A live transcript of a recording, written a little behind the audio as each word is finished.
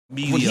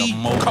When he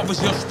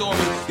covers your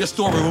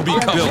story will be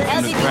built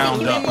from the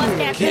ground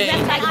up. King,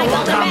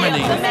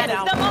 dominate.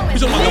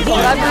 He's the one,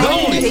 the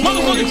only,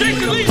 motherfucking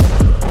Jason Lee.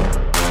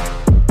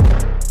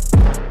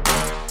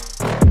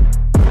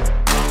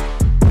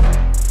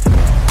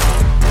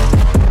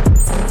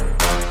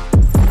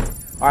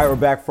 All right, we're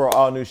back for an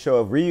all-new show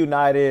of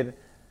Reunited,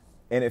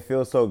 and It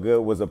Feels So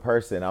Good was a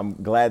person. I'm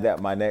glad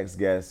that my next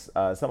guest,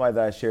 somebody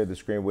that I shared the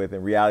screen with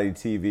in reality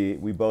TV,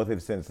 we both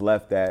have since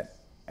left that,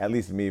 at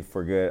least me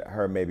for good,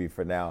 her maybe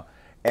for now.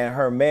 And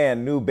her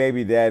man, new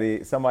baby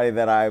daddy, somebody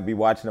that I be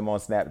watching him on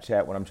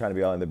Snapchat when I'm trying to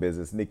be all in the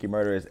business, Nikki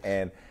Mudarris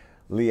and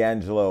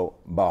LiAngelo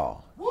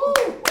Ball.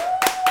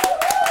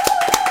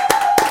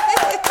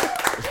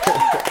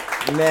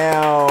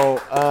 Now,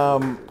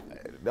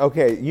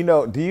 okay,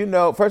 do you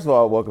know, first of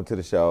all, welcome to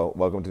the show.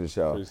 Welcome to the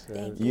show.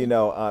 Thank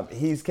you.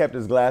 He's kept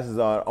his glasses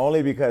on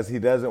only because he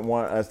doesn't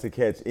want us to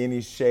catch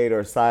any shade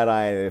or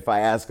side-eye. And if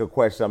I ask a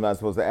question, I'm not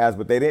supposed to ask.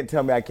 But they didn't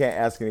tell me I can't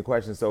ask any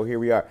questions, so here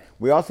we are.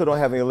 We also don't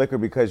have any liquor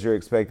because you're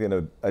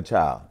expecting a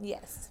child.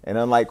 Yes. And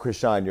unlike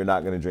Krishan, you're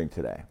not going to drink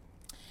today.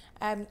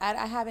 I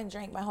haven't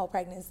drank my whole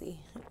pregnancy,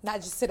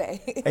 not just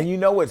today. And you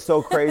know what's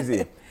so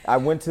crazy?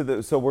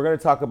 So we're going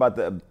to talk about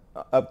the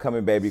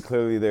upcoming baby.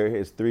 Clearly there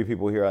is 3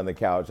 people here on the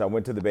couch. I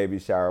went to the baby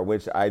shower,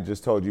 which I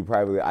just told you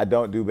privately, I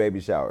don't do baby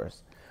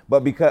showers.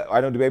 But because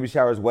I don't do baby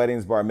showers,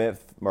 weddings, bar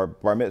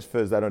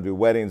mitzvahs, I don't do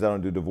weddings, I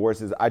don't do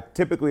divorces. I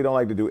typically don't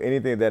like to do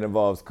anything that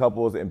involves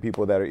couples and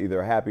people that are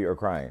either happy or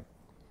crying.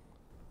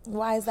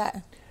 Why is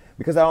that?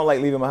 Because I don't like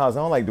leaving my house. I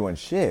don't like doing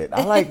shit.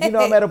 I like, I'm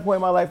at a point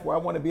in my life where I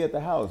want to be at the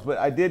house. But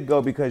I did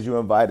go because you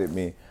invited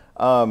me.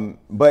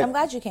 But I'm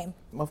glad you came.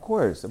 Of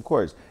course.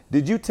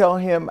 Did you tell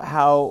him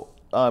how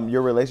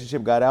your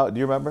relationship got out? Do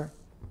you remember?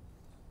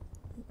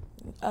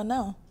 Oh,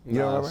 no. You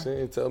don't remember? She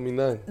didn't tell me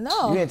nothing.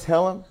 No. You didn't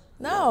tell him?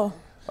 No.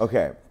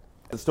 Okay.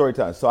 Story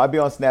time. So I be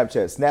on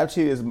Snapchat.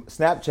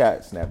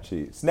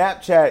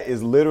 Snapchat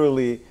is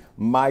literally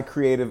my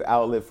creative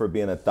outlet for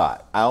being a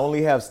thought. I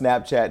only have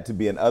Snapchat to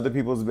be in other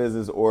people's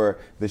business or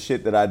the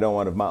shit that I don't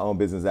want of my own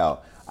business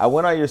out. I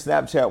went on your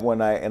Snapchat one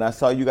night and I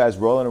saw you guys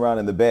rolling around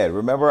in the bed.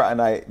 Remember? And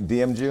I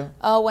DM'd you?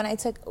 Oh, when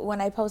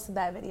I posted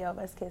that video of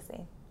us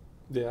kissing.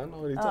 Yeah, I know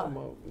what he's talking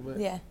about. But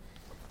Yeah.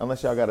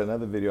 Unless y'all got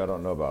another video I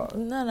don't know about.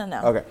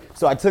 No. Okay,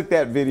 so I took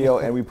that video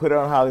and we put it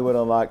on Hollywood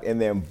Unlocked, and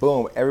then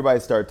boom, everybody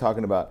started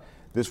talking about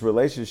this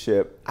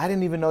relationship. I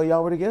didn't even know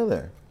y'all were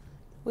together.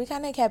 We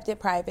kind of kept it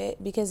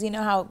private because you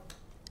know how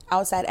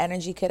outside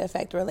energy could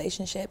affect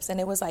relationships, and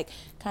it was like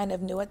kind of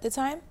new at the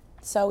time.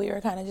 So we were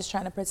kind of just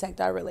trying to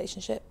protect our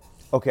relationship.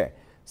 Okay,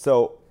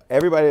 so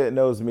everybody that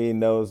knows me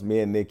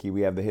and Nikki.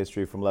 We have the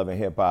history from Love and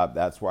Hip Hop.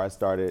 That's where I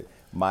started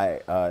my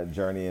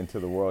journey into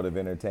the world of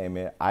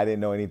entertainment. I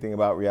didn't know anything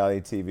about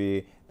reality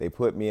TV. They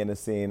put me in a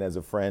scene as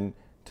a friend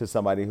to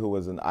somebody who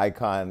was an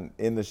icon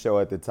in the show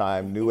at the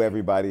time, knew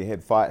everybody,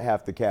 had fought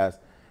half the cast.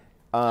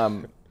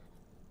 Do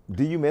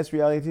you miss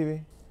reality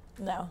TV?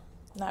 No,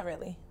 not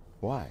really.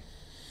 Why?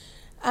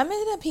 I'm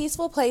in a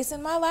peaceful place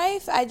in my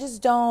life. I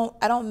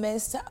don't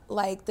miss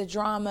like the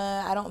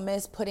drama. I don't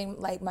miss putting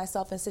like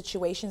myself in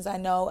situations I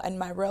know in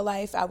my real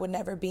life I would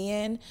never be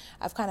in.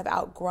 I've kind of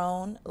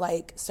outgrown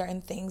like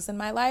certain things in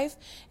my life.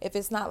 If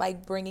it's not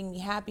like bringing me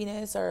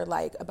happiness or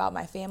like about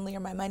my family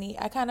or my money,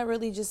 I kind of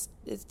really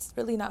it's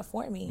really not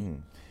for me.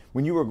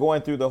 When you were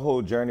going through the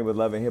whole journey with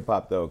Love and Hip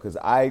Hop though, because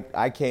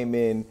I came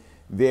in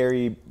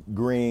very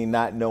green,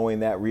 not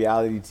knowing that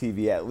reality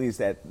TV, at least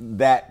at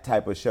that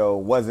type of show,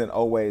 wasn't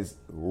always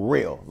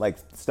real. Like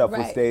stuff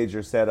was staged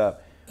or set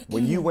up.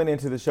 When you went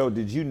into the show,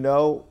 did you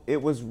know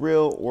it was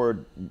real,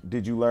 or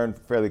did you learn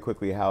fairly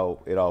quickly how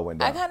it all went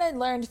down? I kind of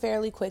learned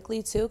fairly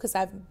quickly too, because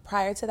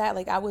prior to that,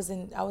 like I was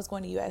going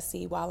to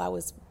USC while I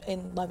was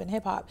in Love and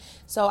Hip Hop.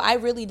 So I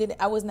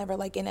was never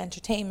like in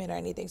entertainment or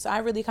anything. So I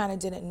really kind of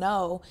didn't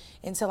know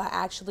until I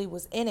actually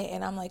was in it,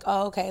 and I'm like,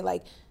 oh, okay,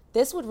 like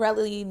this would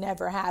really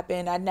never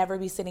happen. I'd never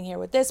be sitting here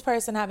with this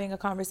person having a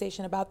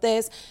conversation about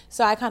this.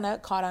 So I kind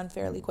of caught on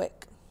fairly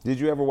quick. Did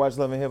you ever watch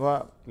Love and Hip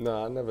Hop?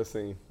 no, I never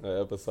seen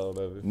an episode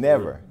of it.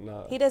 Never?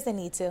 No. He doesn't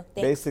need to.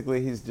 Thanks.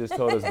 Basically, he's just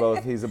told us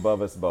both he's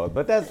above us both.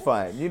 But that's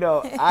fine.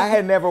 I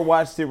had never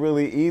watched it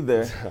really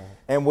either.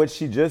 And what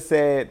she just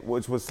said,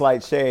 which was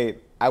slight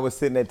shade, I was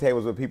sitting at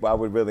tables with people I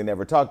would really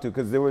never talk to,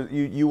 because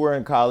you were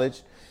in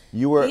college.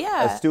 You were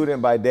a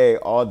student by day,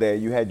 all day.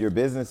 You had your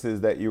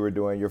businesses that you were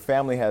doing. Your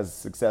family has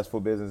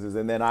successful businesses.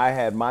 And then I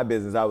had my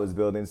business I was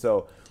building.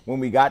 So when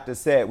we got to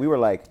set, we were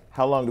like,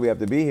 how long do we have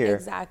to be here?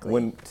 Exactly.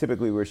 When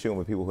typically we were shooting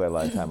with people who had a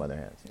lot of time on their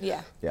hands.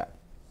 Yeah. Yeah.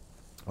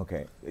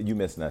 Okay. You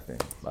missed nothing,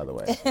 by the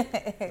way.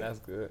 That's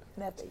good.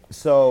 Nothing.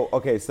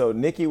 So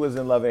Nikki was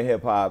in Love and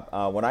Hip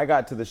Hop. When I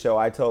got to the show,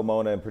 I told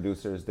Mona and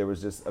producers there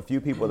was just a few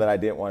people that I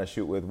didn't want to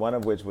shoot with, one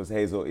of which was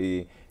Hazel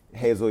E.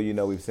 Hazel,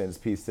 we've since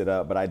pieced it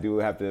up, but I do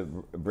have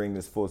to bring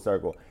this full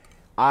circle.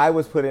 I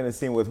was put in a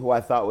scene with who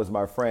I thought was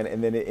my friend,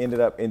 and then it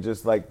ended up in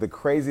just like the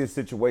craziest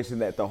situation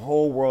that the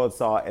whole world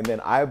saw, and then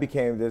I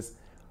became this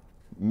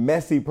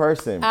messy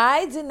person.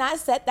 I did not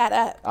set that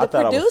up. The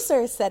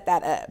producer set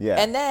that up. Yeah.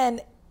 And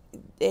then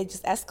it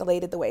just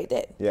escalated the way it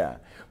did. Yeah.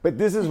 But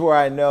this is where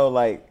I know,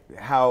 like,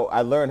 how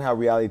I learned how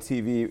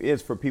reality TV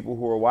is for people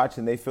who are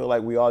watching. They feel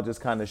like we all just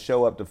kind of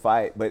show up to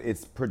fight, but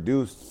it's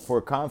produced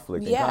for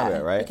conflict and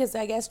combat, right? Because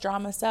I guess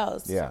drama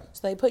sells. Yeah.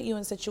 So they put you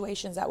in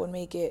situations that would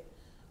make it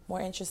more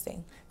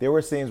interesting. There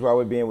were scenes where I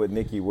would be in with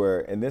Nikki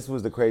where, and this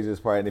was the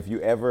craziest part, and if you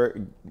ever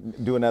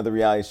do another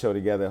reality show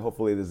together,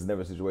 hopefully this is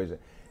never a situation,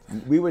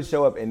 we would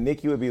show up and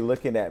Nikki would be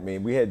looking at me.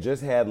 We had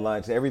just had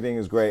lunch, everything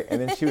is great, and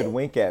then she would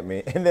wink at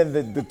me, and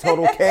then the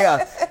total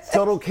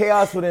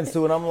chaos would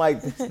ensue, and I'm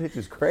like, this bitch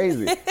is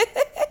crazy.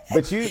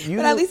 But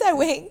but at least I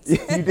winked.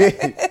 You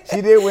did.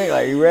 She did wink,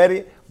 like, you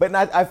ready? But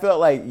I felt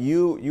like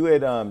you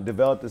had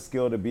developed the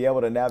skill to be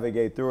able to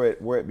navigate through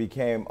it where it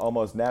became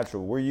almost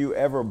natural. Were you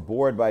ever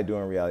bored by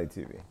doing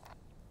reality TV?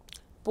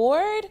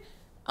 Bored?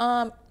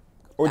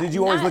 Or did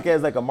you always look at it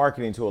as like a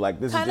marketing tool?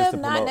 Like, this is just to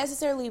promote? Kind of not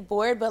necessarily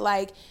bored, but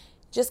like,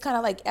 just kind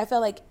of like, I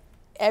felt like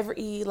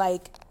every,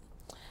 like,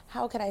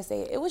 how could I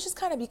say it? It was just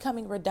kind of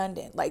becoming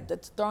redundant, like the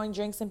throwing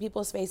drinks in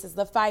people's faces,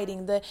 the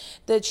fighting, the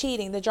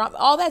cheating, the drama,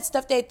 all that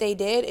stuff that they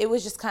did. It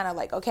was just kind of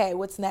like, okay,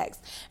 what's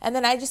next? And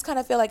then I just kind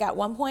of feel like at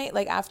one point,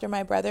 like after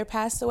my brother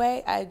passed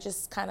away, I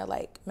just kind of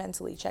like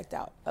mentally checked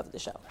out of the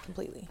show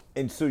completely.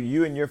 And so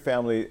you and your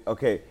family,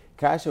 okay,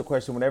 can I ask you a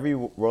question? Whenever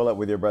you roll up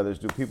with your brothers,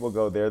 do people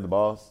go, they're the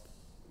boss?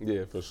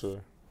 Yeah, for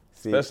sure.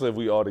 See, especially if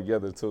we all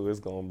together too, it's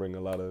gonna bring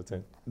a lot of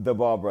attention. The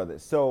Ball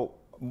brothers. So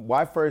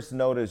I first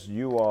noticed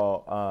you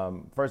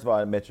all, first of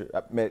all,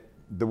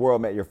 the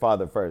world met your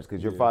father first,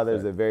 because your father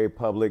is a very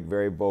public,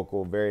 very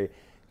vocal, very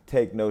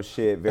take no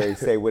shit, very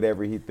say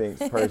whatever he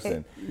thinks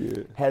person.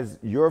 Yeah. Has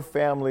your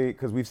family,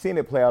 because we've seen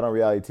it play out on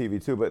reality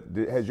TV too, but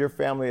has your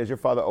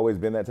father always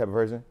been that type of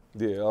person?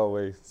 Yeah,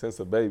 always, since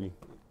a baby.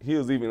 He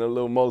was even a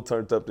little more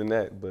turned up than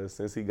that, but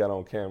since he got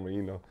on camera,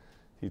 you know,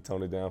 he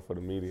toned it down for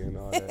the media and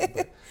all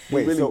that.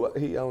 But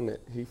he owned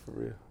it, he for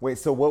real. Wait,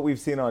 so what we've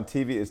seen on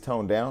TV is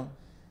toned down?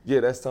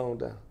 Yeah, that's toned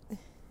down.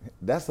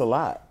 That's a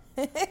lot.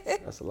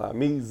 That's a lot.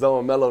 Me, Zoe,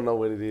 and Mello know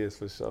what it is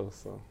for sure.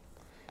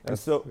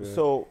 So,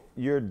 so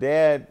your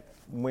dad,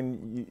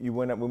 when you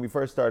went up, when we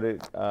first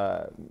started,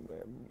 coming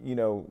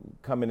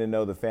to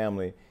know the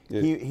family,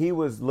 he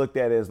was looked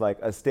at as like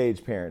a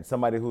stage parent,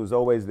 somebody who's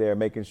always there,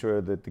 making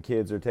sure that the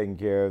kids are taken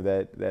care of,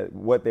 that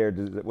what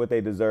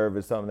they deserve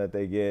is something that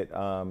they get,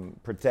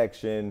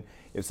 protection.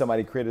 If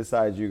somebody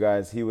criticized you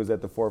guys, he was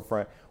at the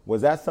forefront.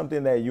 Was that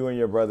something that you and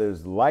your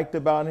brothers liked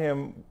about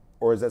him,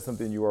 or is that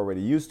something you were already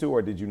used to,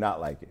 or did you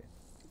not like it?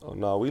 Oh,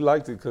 no, we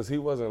liked it because he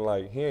wasn't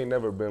like, he ain't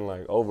never been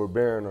like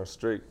overbearing or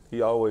strict.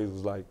 He always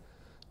was like,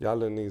 y'all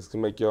little niggas can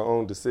make your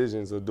own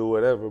decisions or do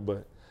whatever,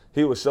 but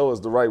he would show us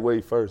the right way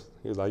first.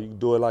 He was like, you can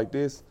do it like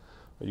this,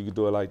 or you can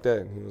do it like that.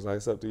 And he was like,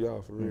 it's up to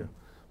y'all for real.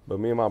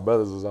 But me and my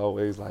brothers was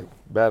always like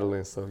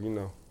battling, so, you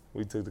know,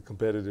 we took the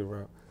competitive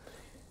route.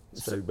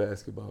 Straight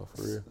basketball,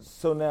 for real.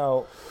 So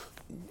now,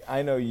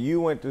 I know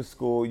you went to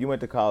school, you went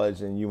to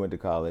college, and you went to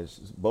college.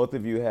 Both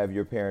of you have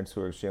your parents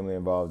who are extremely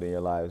involved in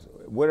your lives.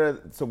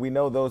 So we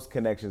know those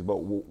connections,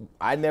 but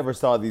I never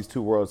saw these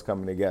two worlds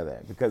coming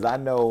together, because I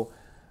know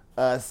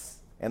us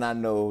and I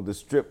know the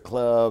strip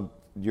club,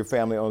 your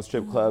family owns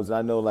strip clubs, and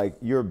I know like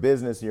your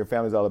business and your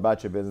family's all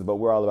about your business, but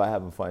we're all about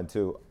having fun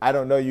too. I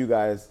don't know you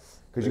guys,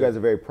 because you guys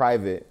are very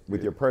private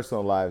with your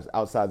personal lives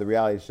outside the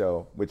reality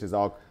show, which is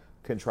all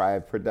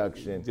contrived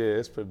production. Yeah,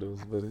 it's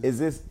produced. But is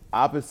this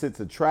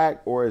opposites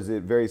attract, or is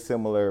it very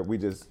similar?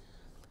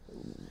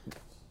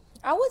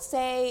 I would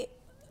say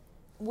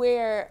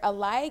we're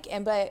alike,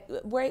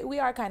 but we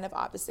are kind of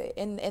opposite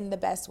in the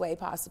best way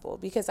possible,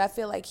 because I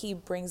feel like he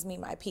brings me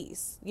my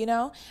peace, you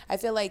know? I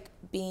feel like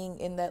being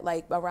in the,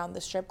 like, around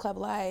the strip club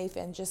life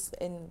and just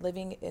in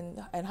living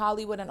in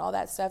Hollywood and all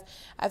that stuff,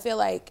 I feel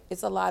like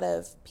it's a lot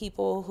of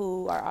people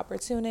who are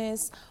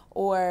opportunists,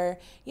 or,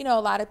 you know,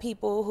 a lot of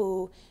people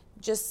who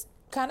just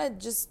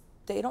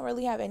they don't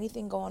really have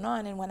anything going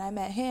on. And when I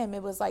met him,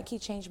 it was like he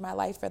changed my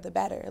life for the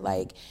better.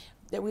 Like,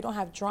 that we don't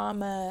have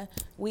drama.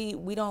 He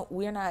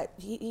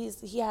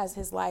has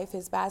his life,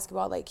 his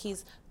basketball, like,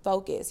 he's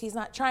focused. He's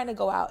not trying to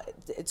go out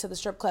to the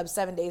strip club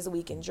 7 days a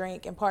week and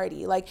drink and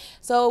party. Like,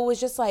 so it was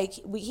just like,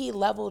 he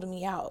leveled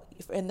me out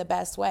in the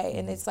best way.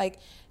 And it's like,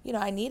 you know,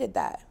 I needed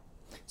that.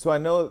 So I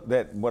know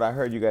that what I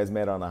heard, you guys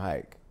met on a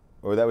hike,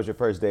 or that was your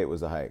first date,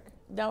 was a hike.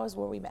 That was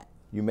where we met.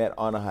 You met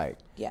on a hike.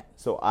 Yeah.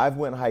 So I've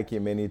went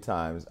hiking many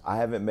times. I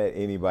haven't met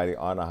anybody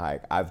on a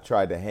hike. I've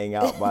tried to hang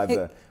out by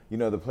the,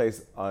 the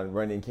place on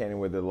Runyon Canyon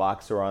where the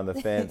locks are on the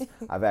fence.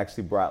 I've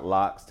actually brought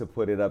locks to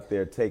put it up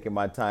there, taking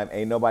my time.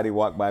 Ain't nobody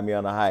walked by me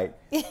on a hike.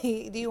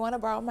 Do you want to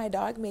borrow my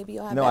dog? Maybe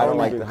you'll have. No, I don't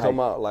like to hike.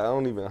 I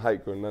don't even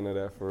hike or none of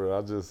that for real.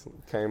 I just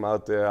came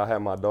out there. I had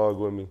my dog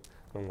with me.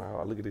 I'm like,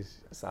 oh, look at this.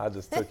 So I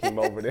just took him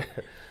over there.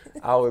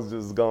 I was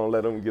just gonna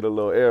let him get a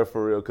little air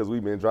for real, because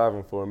we've been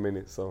driving for a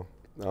minute. So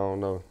I don't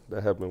know.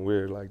 That happened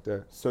weird like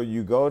that. So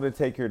you go to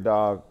take your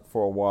dog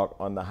for a walk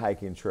on the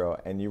hiking trail,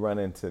 and you run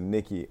into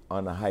Nikki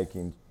on the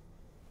hiking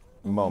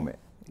moment.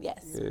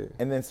 Yes. Yeah.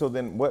 And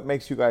then what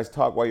makes you guys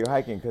talk while you're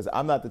hiking? Because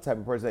I'm not the type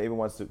of person that even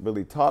wants to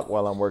really talk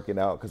while I'm working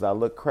out because I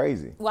look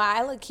crazy. Well,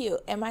 I look cute.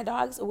 And my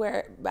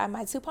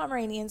my 2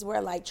 Pomeranians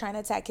were like trying to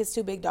attack his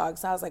 2 big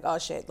dogs. So I was like, oh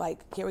shit, like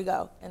here we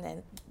go. And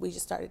then we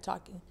just started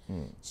talking,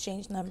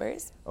 exchanged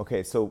numbers.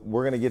 Okay, so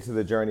we're going to get to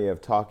the journey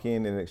of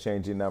talking and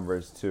exchanging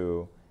numbers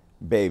to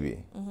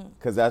baby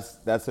because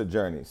that's a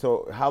journey.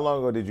 So how long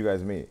ago did you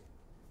guys meet?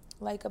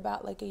 Like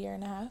about like a year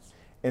and a half.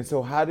 And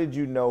so how did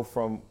you know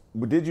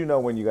did you know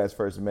when you guys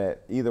first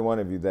met, either one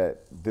of you,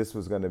 that this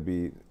was going to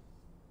be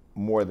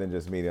more than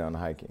just meeting on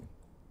hiking?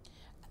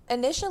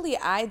 Initially,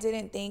 I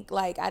didn't think,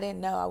 like, I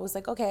didn't know. I was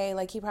like, okay,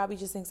 like, he probably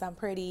just thinks I'm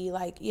pretty.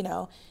 Like, you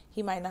know,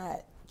 he might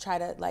not try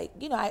to, like,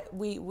 you know,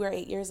 we're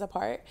 8 years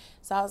apart.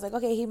 So I was like,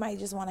 okay, he might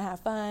just want to have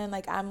fun.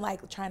 Like, I'm,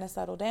 like, trying to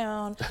settle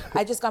down.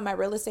 I just got my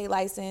real estate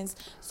license.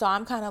 So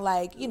I'm kind of,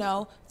 like, you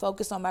know,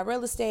 focused on my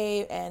real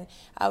estate. And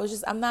I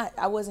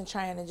wasn't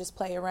trying to just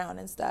play around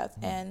and stuff.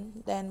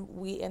 And then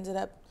we ended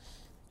up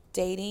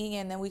dating,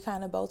 and then we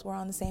kind of both were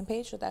on the same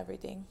page with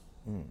everything.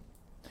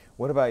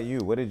 What about you?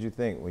 What did you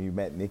think when you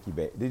met Nikki?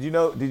 Did you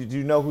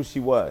know who she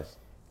was?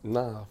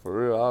 Nah,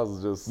 for real, I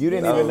was just. You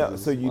didn't even know.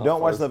 So you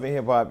don't watch Love and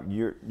Hip Hop.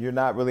 You're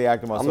not really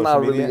active on social media.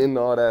 I'm not really into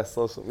all that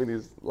social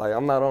media. Like,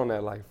 I'm not on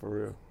that, like, for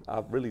real.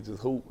 I really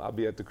just hoop. I'll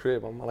be at the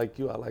crib. I'm like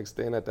you. I like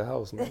staying at the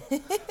house, man.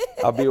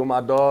 I'll be with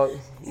my dog.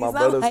 My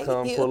brothers like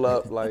come you. pull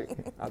up. Like,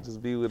 I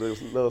just be with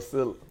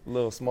a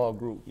little small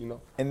group, you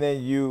know. And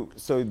then you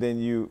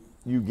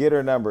get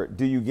her number.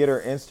 Do you get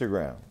her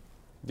Instagram?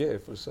 Yeah,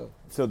 for sure.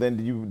 So then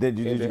did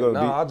you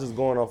No, I just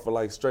going off for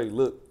like straight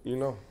look, you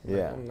know. Like,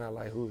 Yeah. I'm not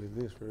like, who is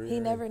this for real? He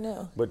never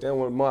knew. But then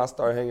when I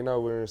started hanging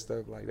out with her and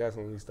stuff, like that's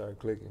when we started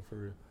clicking for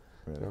real.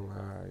 Really? And I'm like,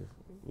 all right,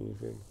 you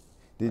feel me?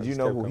 Did I you just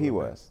know kept who coming he back.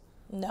 was?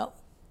 No.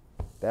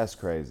 That's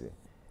crazy.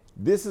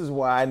 This is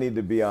why I need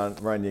to be on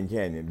Runyon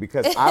Canyon,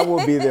 because I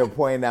will be there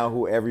pointing out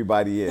who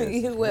everybody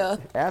is. You will.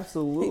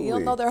 Absolutely. You'll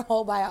know their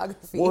whole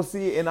biography. Well,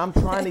 see, and I'm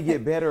trying to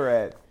get better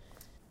at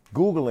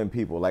Googling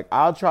people. Like,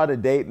 I'll try to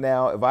date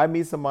now. If I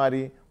meet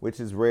somebody, which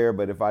is rare,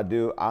 but if I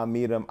do, I'll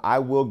meet them. I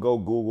will go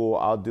Google.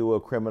 I'll do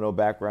a criminal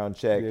background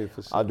check. Yeah,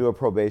 for sure. I'll do a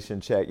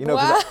probation check. You know,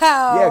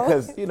 wow.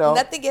 because you know,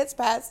 nothing gets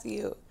past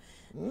you.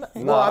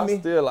 No, I mean,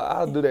 still, like,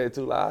 I'll do that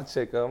too. Like, I'll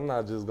check up. I'm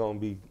not just gonna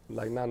be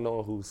like not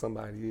knowing who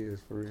somebody is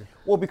for real.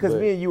 well, because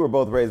me and you were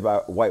both raised by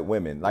white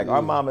women. Like,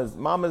 our mamas,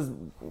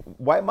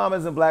 white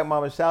mamas and black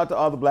mamas. Shout out to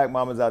all the black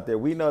mamas out there.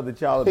 We know that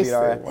y'all will beat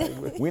our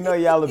ass. We know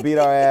y'all will beat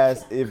our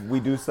ass if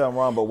we do something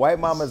wrong. But white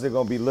mamas are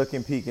gonna be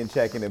looking, peeking,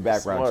 checking, and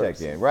background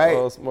checking, right?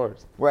 Oh,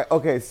 smart. Right.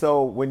 Okay.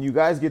 So when you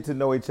guys get to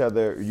know each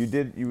other,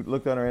 you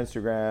looked on her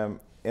Instagram,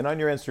 and on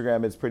your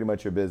Instagram, it's pretty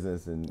much your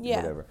business and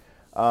whatever.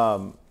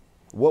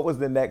 What was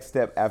the next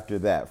step after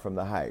that from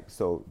the hike?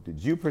 So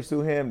did you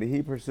pursue him? Did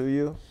he pursue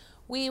you?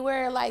 We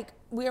were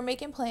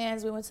making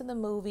plans. We went to the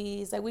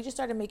movies. Like, we just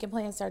started making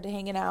plans, started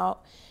hanging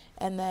out,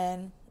 and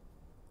then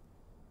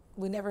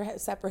we never have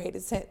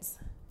separated since.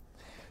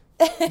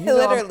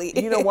 Literally.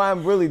 You know why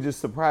I'm really just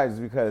surprised is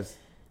because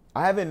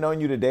I haven't known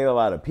you to date a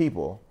lot of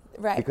people.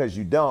 Right. Because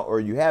you don't or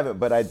you haven't.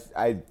 But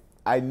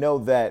I know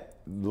that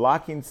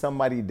locking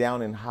somebody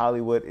down in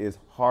Hollywood is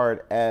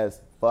hard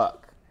as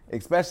fuck,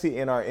 especially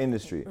in our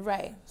industry.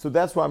 Right. So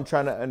that's why I'm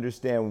trying to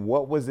understand,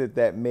 what was it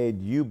that made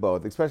you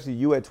both, especially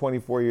you at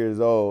 24 years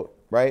old,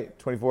 right?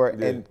 24,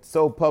 Yeah. and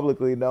so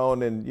publicly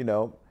known and, you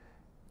know,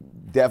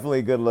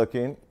 definitely good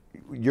looking.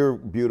 You're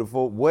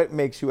beautiful. What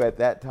makes you at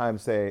that time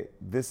say,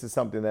 this is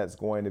something that's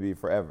going to be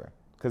forever?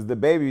 Because the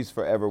baby's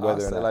forever,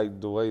 whether or not.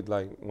 Like the way,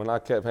 like when I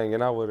kept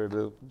hanging out with her,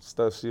 the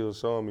stuff she was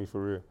showing me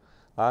for real.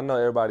 I know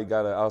everybody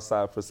got an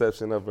outside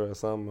perception of her or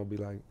something. I'll be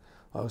like,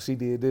 oh, she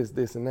did this,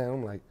 this, and that.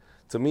 I'm like,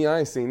 to me, I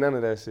ain't seen none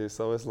of that shit.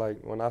 So it's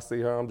like, when I see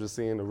her, I'm just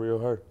seeing the real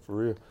her, for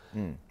real.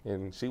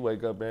 And she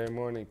wake up every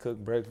morning, cook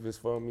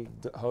breakfast for me,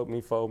 help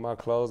me fold my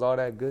clothes, all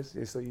that good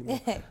shit. So, you know,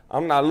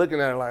 I'm not looking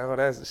at her like,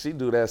 oh, she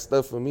do that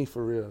stuff for me,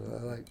 for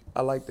real.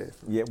 I like that.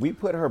 Yeah, we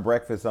put her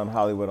breakfast on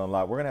Hollywood on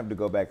lock. We're going to have to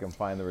go back and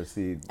find the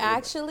receipt.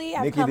 Actually,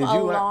 I've Nikki, come did a you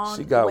learn? long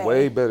She got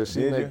way better.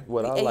 She Did make you?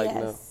 what I like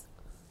now. Yes.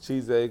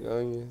 Cheese, egg,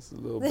 onions, a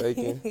little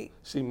bacon.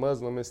 She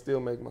Muslim and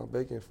still make my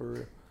bacon for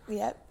real.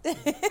 Yep.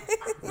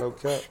 No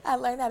cap. I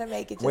learned how to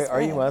make it just Wait, for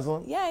are him. you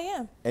Muslim? Yeah, I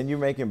am. And you're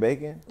making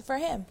bacon? For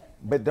him.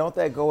 But don't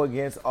that go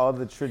against all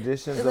the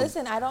traditions of...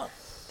 Listen, I don't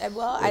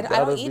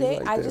gotta eat be it.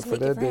 like I that just for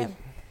make it that for day. him.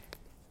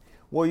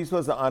 Well, you're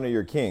supposed to honor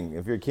your king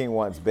if your king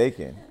wants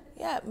bacon.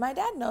 Yeah, my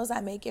dad knows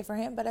I make it for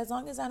him, but as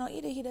long as I don't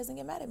eat it, he doesn't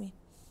get mad at me.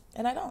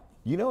 And I don't.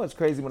 You know what's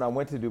crazy? When I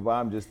went to Dubai,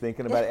 I'm just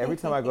thinking about it. Every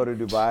time I go to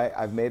Dubai,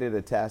 I've made it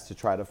a task to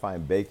try to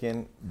find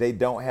bacon. They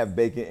don't have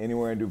bacon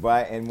anywhere in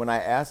Dubai. And when I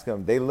ask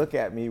them, they look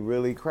at me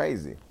really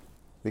crazy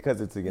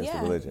because it's against the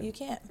religion. You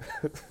can't.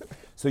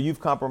 So you've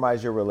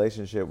compromised your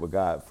relationship with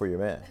God for your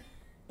man.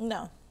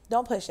 No,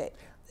 don't push it.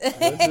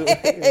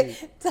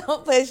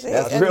 Don't push it.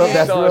 That's real.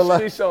 That's real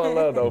love. She's showing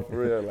love though, for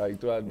real.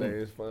 Like throughout the day,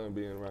 it's fun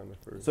being around her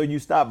for real. So you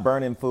stopped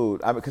burning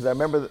food. Because I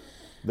remember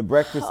The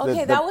breakfast.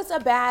 Okay, that was a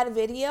bad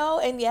video,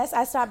 and yes,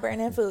 I stopped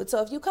burning food.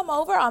 So if you come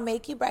over, I'll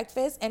make you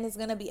breakfast, and it's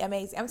gonna be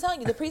amazing. I'm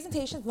telling you, the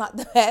presentation's not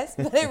the best,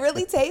 but it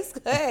really tastes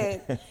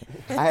good.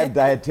 I have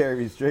dietary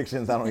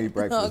restrictions. I don't eat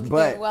breakfast. Okay,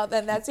 but well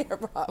then that's your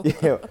problem.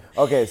 yeah,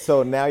 okay,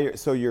 so now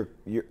you're.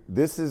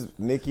 This is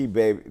Nikki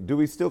Baby. Do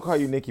we still call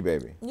you Nikki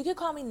Baby? You could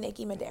call me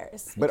Nikki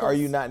Mudarris. But are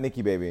you not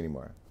Nikki Baby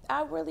anymore?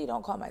 I really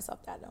don't call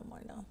myself that no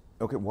more. No.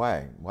 Okay,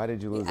 why? Why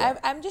did you lose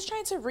that? I'm just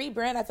trying to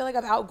rebrand. I feel like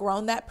I've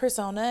outgrown that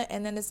persona,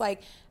 and then it's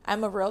like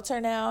I'm a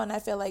realtor now, and I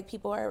feel like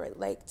people are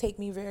like take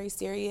me very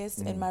serious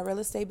in my real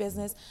estate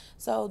business.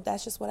 So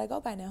that's just what I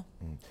go by now.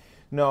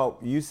 No,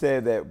 you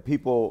said that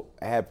people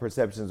had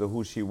perceptions of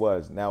who she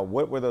was. Now,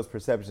 what were those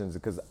perceptions?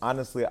 Because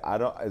honestly, I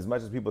don't. As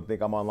much as people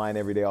think I'm online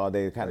every day, all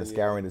day, kind of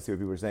scouring to see what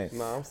people are saying.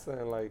 No, I'm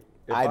saying like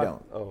if I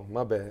don't. Oh,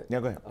 my bad. Yeah,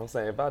 go ahead. I'm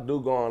saying if I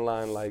do go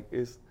online, like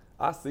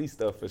I see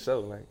stuff for sure.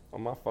 Like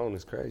on my phone,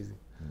 it's crazy.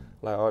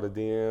 Like all the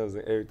DMs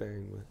and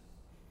everything,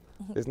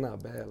 but it's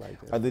not bad like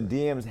that. Are the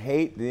DMs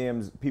hate?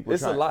 DMs people?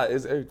 It's a lot.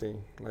 It's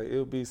everything. Like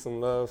it'll be some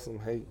love, some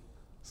hate,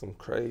 some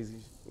crazy.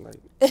 Like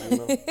you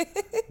know,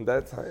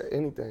 that's how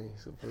anything.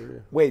 So for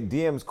real. Wait,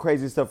 DMs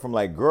crazy stuff from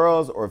like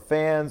girls or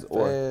fans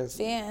or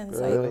Fans,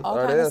 really? like all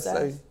kinds of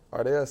stuff.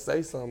 Or they'll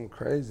say something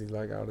crazy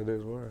like out of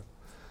this world.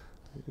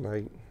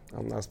 Like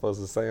I'm not supposed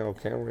to say on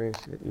camera and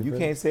shit. You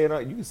can't say it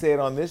on. You can say it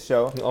on this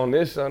show. On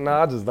this show, no,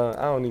 I just don't.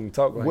 I don't even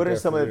talk like that. What are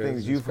some of the for real.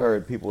 things you've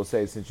heard people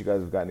say since you guys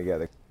have gotten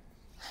together?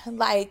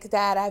 Like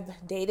that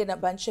I've dated a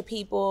bunch of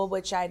people,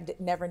 which I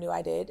never knew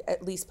I did,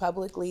 at least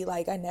publicly.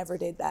 Like I never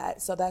did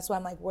that. So that's why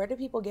I'm like, where do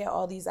people get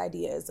all these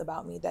ideas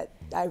about me that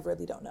I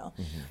really don't know?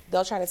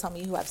 They'll try to tell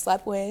me who I've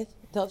slept with.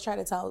 They'll try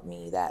to tell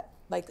me that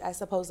like I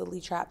supposedly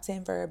trapped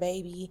him for a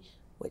baby,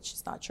 which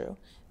is not true.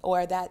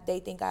 Or that they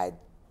think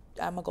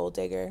I'm a gold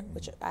digger,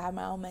 which I have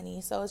my own money.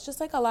 So it's just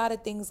like a lot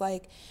of things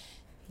like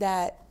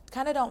that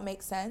kind of don't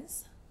make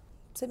sense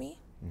to me.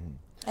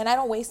 And I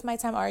don't waste my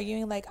time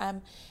arguing. Like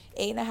I'm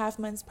 8.5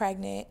 months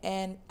pregnant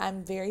and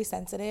I'm very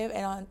sensitive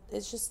and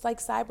it's just like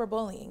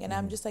cyberbullying. And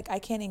I'm just like, I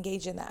can't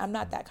engage in that. I'm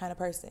not that kind of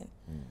person.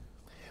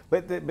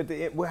 But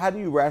how do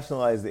you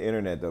rationalize the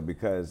internet though?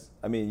 Because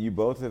I mean, you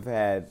both have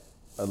had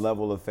a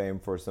level of fame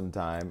for some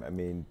time. I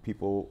mean,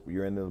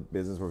 you're in the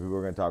business where people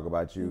are going to talk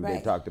about you. Right.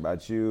 They've talked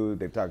about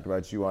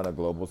you on a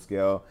global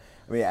scale.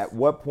 I mean, at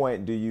what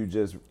point do you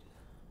just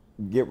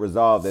get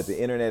resolved that the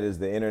internet is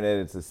the internet?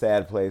 It's a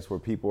sad place where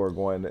people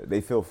are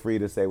they feel free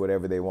to say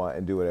whatever they want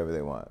and do whatever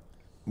they want.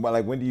 Well,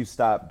 like when do you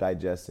stop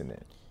digesting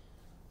it?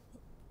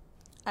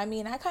 I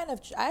mean, I kind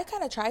of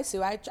try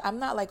to. I'm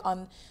not like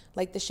on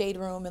like the shade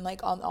room and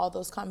like on all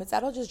those comments.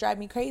 That'll just drive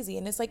me crazy.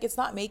 And it's like, it's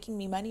not making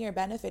me money or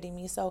benefiting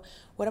me. So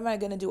what am I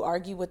going to do?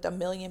 Argue with 1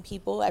 million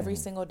people every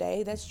single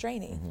day? That's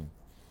draining.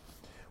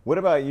 What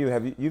about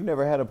you? You've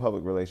never had a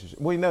public relationship?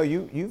 Well, no,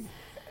 you've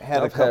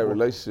had I've had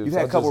relationships. You've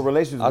had a couple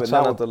relationships. I but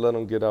try not to let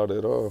them get out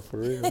at all, for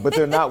real. But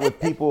they're not with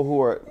people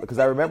who are, because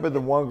I remember the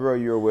one girl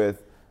you were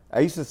with. I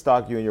used to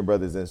stalk you and your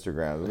brother's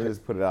Instagram. Let me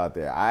just put it out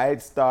there.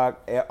 I'd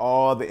stalk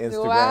all the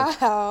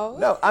Instagrams. Wow.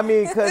 No, I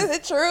mean, because the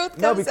truth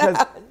no, comes because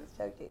out. I'm just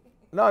joking.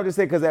 no, I'm just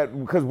saying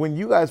because when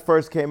you guys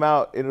first came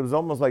out, it was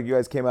almost like you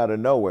guys came out of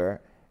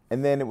nowhere,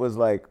 and then it was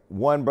like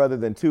one brother,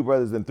 then two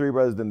brothers, then three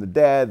brothers, then the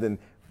dad, then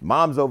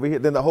mom's over here,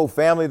 then the whole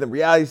family, then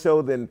reality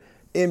show, then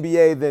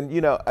NBA,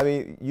 then I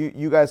mean,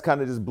 you guys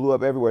kind of just blew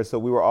up everywhere. So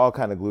we were all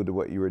kind of glued to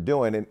what you were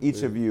doing, and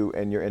each of you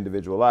and your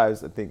individual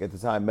lives. I think at the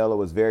time Mello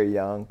was very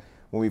young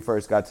when we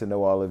first got to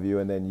know all of you,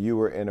 and then you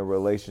were in a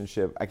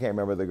relationship. I can't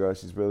remember the girl;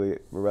 she's really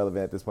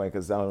irrelevant at this point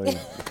because I don't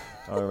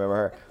remember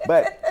her.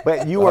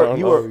 But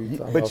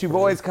you've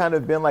always kind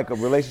of been like a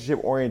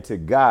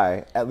relationship-oriented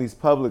guy, at least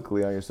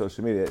publicly on your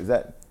social media. Is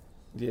that?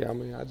 Yeah, I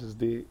mean, I just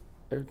did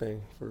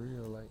everything for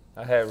real. Like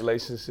I had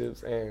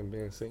relationships and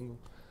being single.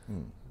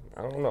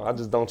 I don't know. I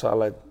just don't try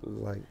to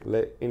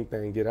let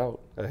anything get out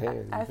of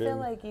hand. I feel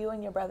like you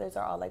and your brothers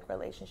are all like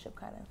relationship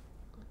kind of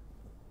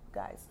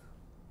guys,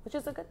 which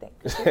is a good thing.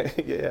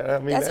 Yeah, I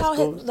mean that's how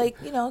cool.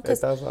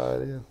 because that's how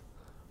it is.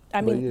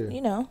 I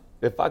mean,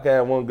 if I can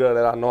have one girl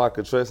that I know I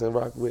could trust and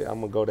rock with,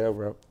 I'm gonna go that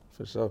route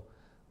for sure.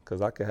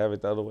 Cause I could have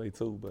it the other way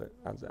too, but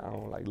I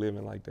don't like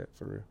living like that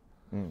for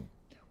real.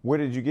 Where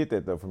did you get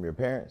that though? From your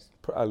parents?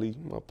 Probably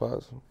my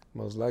pops,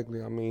 most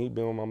likely. I mean, he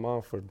been with my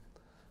mom for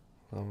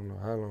I don't know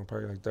how long,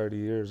 probably like 30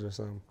 years or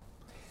something.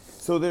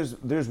 So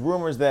there's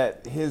rumors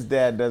that his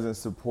dad doesn't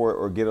support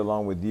or get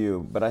along with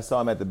you, but I saw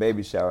him at the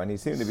baby shower, and he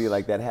seemed to be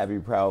like that happy,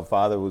 proud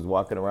father who was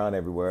walking around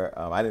everywhere.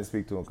 I didn't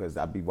speak to him because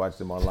I'd be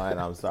watching him online.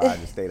 I'm sorry, I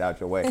just stayed out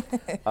your way.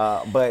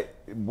 But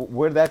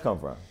where did that come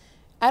from?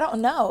 I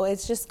don't know.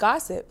 It's just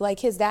gossip. Like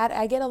his dad,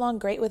 I get along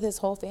great with his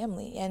whole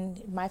family,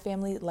 and my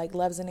family like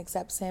loves and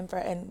accepts him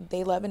and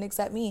they love and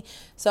accept me.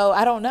 So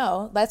I don't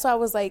know. That's why I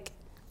was like,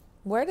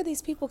 where do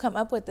these people come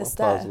up with this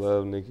stuff? My pops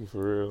love Nikki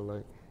for real.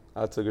 Like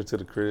I took her to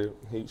the crib.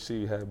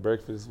 She had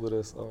breakfast with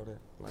us, all that.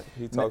 Like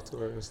he talked to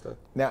her and stuff.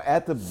 Now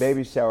at the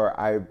baby shower,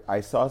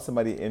 I saw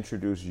somebody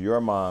introduce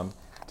your mom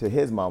to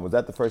his mom. Was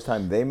that the first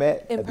time they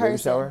met In at the person.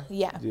 baby shower?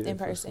 Yeah, in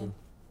person.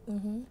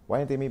 Why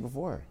didn't they meet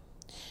before?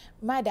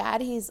 My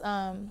dad, he's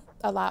a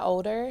lot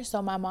older,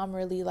 so my mom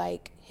really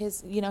like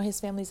his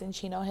family's in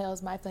Chino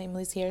Hills, my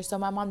family's here, so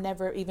my mom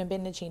never even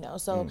been to Chino,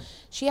 so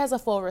she has a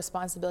full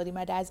responsibility.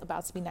 My dad's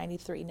about to be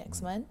 93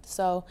 next month,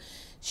 so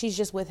she's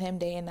just with him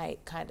day and night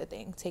kind of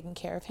thing, taking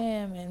care of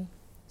him, and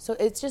so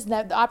it's just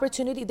that the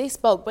opportunity, they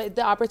spoke, but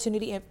the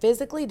opportunity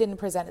physically didn't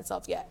present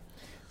itself yet.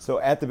 So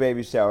at the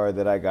baby shower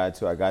that I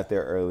got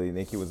there early.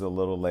 Nikki was a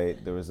little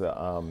late. There was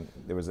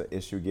an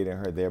issue getting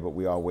her there, but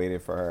we all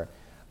waited for her.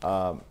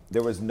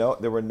 There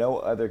were no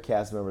other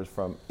cast members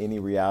from any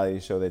reality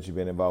show that you've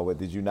been involved with.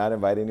 Did you not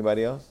invite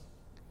anybody else?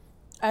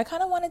 I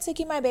kind of wanted to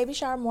keep my baby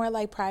shower more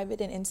like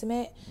private and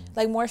intimate,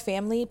 like more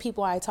family,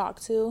 people I talk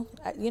to,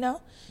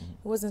 It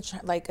wasn't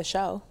like a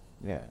show.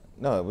 Yeah,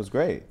 no, it was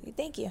great.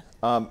 Thank you.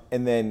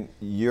 And then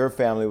your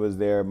family was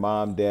there,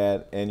 mom,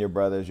 dad, and your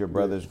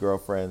brother's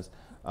girlfriends.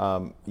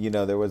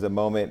 There was a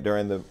moment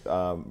during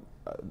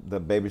the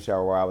baby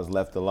shower where I was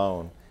left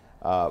alone.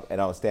 And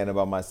I was standing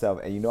by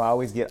myself, and I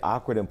always get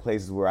awkward in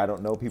places where I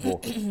don't know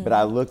people. But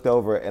I looked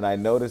over and I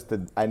noticed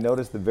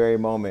the very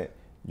moment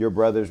your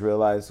brothers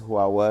realized who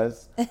I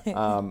was,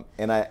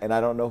 and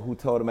I don't know who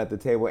told them at the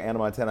table. Anna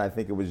Montana, I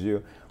think it was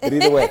you. But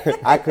either way,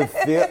 I could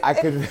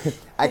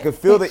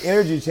feel the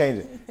energy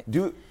changing.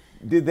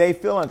 Did they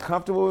feel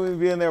uncomfortable with me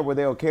being there? Were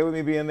they okay with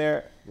me being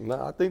there?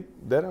 No, I think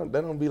they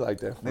don't be like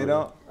that. They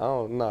don't?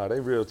 Nah, they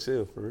real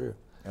chill for real.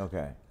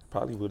 Okay.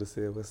 Probably would have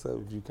said what's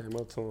up if you came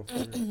up to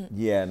them.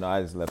 Yeah, no,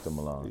 I just left them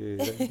alone.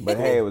 Yeah, but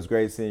hey, it was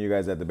great seeing you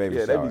guys at the baby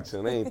shower. Yeah, they be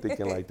chilling. They ain't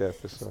thinking like that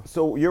for sure.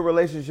 So your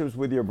relationships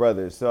with your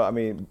brothers. So I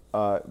mean,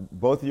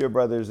 both of your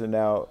brothers are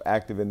now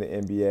active in the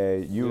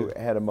NBA. You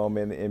had a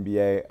moment in the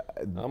NBA.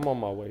 I'm on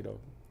my way though.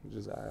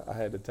 Just I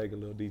had to take a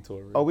little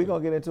detour. We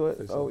gonna get into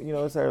it. Oh,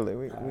 it's early.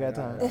 We got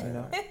time.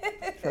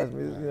 Trust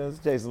me. It's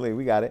Jason Lee.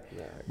 We got it.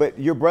 But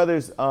your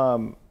brothers are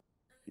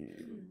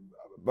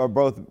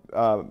both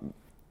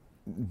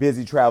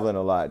busy traveling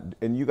a lot,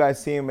 and you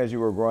guys seem as you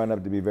were growing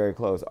up to be very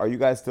close. Are you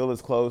guys still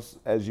as close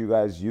as you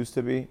guys used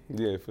to be?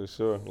 Yeah, for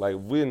sure. Like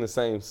we're in the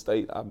same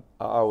state. I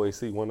always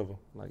see one of them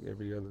like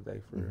every other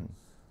day for real.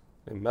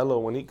 And Melo,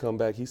 when he come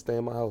back, he stay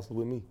in my house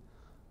with me.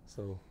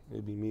 So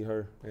it'd be me,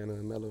 her, Anna,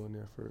 and Melo in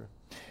there for real.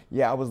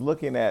 Yeah, I was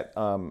looking at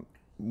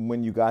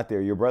when you got there.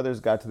 Your brothers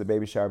got to the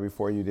baby shower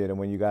before you did, and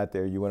when you got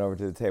there, you went over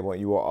to the table,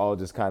 and you were all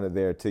just kind of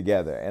there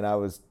together. And I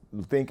was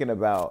thinking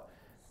about,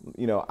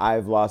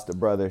 I've lost a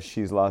brother,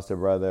 she's lost a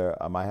brother.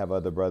 I have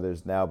other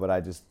brothers now, but I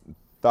just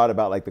thought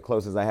about like the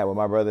closest I had with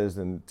my brothers,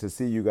 and to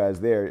see you guys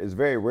there, it's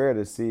very rare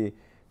to see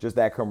just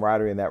that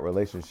camaraderie in that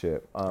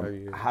relationship.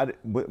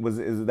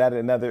 Is that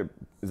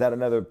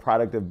another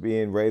product of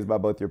being raised by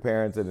both your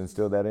parents that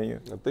instilled that in you?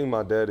 I think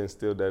my dad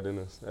instilled that in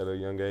us at a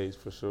young age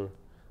for sure,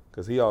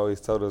 because he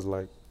always told us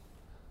like,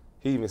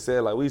 he even said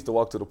like we used to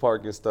walk to the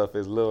park and stuff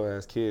as little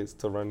as kids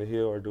to run the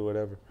hill or do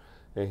whatever,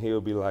 and he'll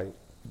be like,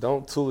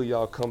 don't two of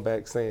y'all come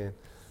back saying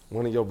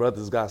one of your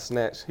brothers got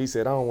snatched. He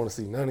said, I don't want to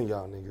see none of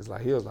y'all niggas.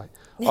 Like, he was like,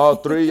 all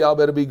three of y'all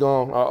better be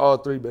gone, or all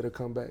three better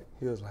come back.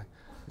 He was like,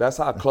 that's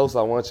how close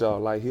I want y'all.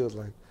 Like, he was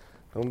like,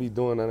 don't be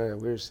doing none of that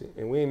weird shit.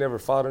 And we ain't never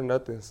fought or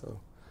nothing, so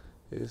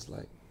it's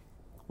like,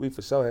 we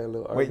for sure had a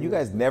little argument. Wait, you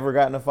guys never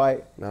got in a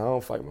fight? No, I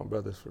don't fight my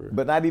brothers for real.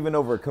 But not even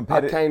over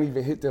competitive? I can't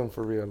even hit them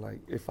for real. Like,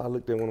 if I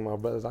looked at one of my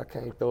brothers, I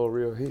can't throw a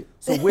real hit.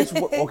 So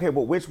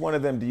which one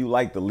of them do you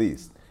like the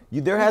least?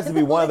 There has to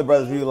be one of the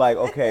brothers where you're like,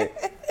 okay,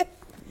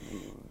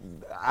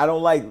 I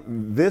don't like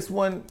this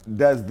one,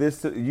 does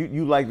this,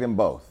 you like them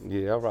both?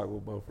 Yeah, I rock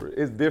with both.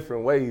 It's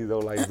different ways though,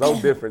 like Zoe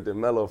different than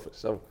Melo for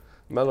sure.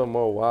 Melo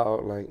more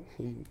wild, like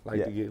he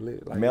like to get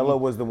lit. Like Melo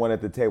was the one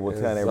at the table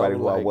telling everybody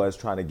who I was,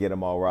 trying to get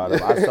them all riled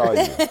up. I saw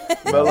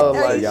you. Melo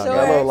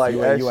like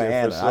you action. You and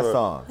Anna, for sure. I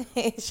saw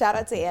him. Shout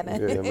out to Anna.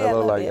 Yeah,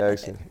 Melo like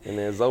action. And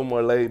then Zoe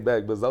more laid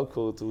back, but Zoe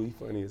cool too. He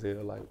funny as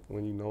hell, like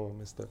when you know him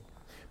and stuff.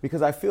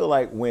 Because I feel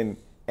like when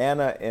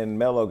Anna and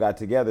Melo got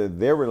together,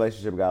 their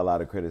relationship got a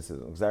lot of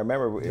criticism. Because I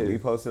remember we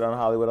posted on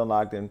Hollywood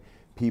Unlocked, and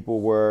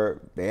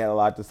they had a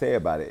lot to say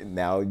about it.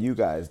 Now you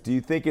guys, do you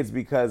think it's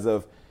because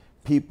of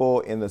people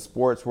in the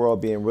sports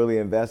world being really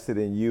invested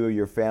in you,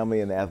 your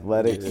family, and the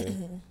athletics,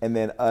 and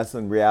then us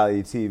on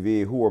reality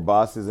TV who were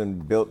bosses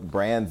and built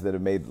brands that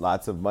have made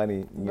lots of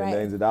money,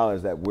 millions of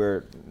dollars, that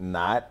we're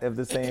not of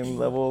the same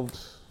level of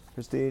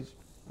prestige?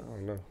 I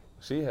don't know.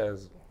 She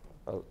has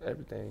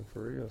everything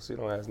for real. She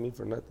don't ask me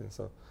for nothing,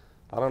 so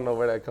I don't know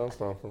where that comes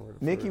from her.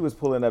 Nikki was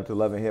pulling up to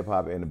Love and Hip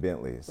Hop in the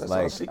Bentleys. That's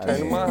like, she came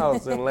to my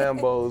house in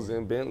Lambos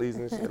and Bentleys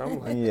and shit. I'm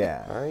like,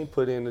 I ain't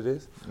put into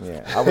this.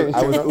 Yeah, I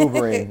was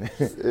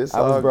Ubering.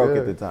 I was broke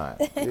at the time.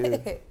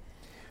 Yeah.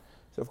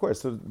 So of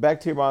course, so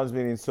back to your mom's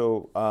meeting.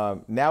 So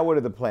now what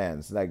are the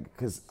plans? Like,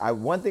 because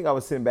one thing I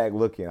was sitting back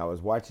looking, I was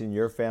watching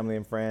your family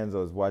and friends. I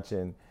was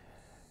watching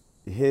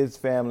his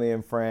family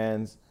and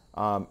friends,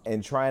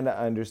 and trying to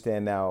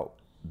understand now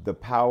the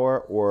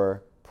power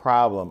or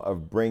problem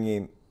of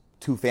bringing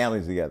two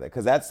families together,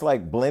 because that's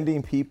like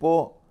blending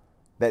people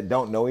that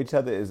don't know each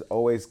other is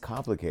always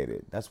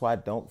complicated. That's why I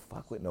don't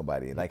fuck with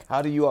nobody. Like,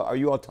 are you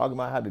all talking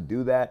about how to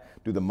do that?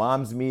 Do the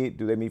moms meet?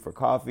 Do they meet for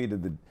coffee?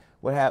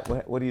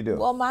 What do you do?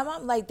 Well, my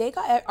mom, like,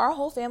 our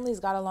whole family's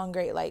got along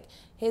great. Like,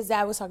 his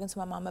dad was talking to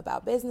my mom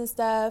about business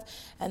stuff,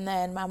 and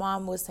then my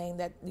mom was saying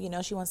that,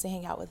 she wants to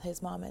hang out with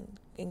his mom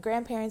and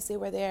grandparents. They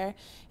were there,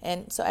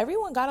 and so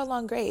everyone got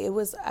along great.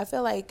 I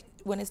feel like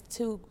when it's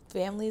two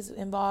families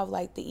involved,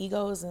 like the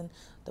egos and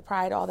the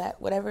pride, all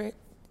that, whatever,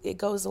 it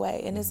goes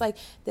away. And it's like,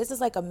 this is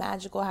like a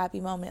magical,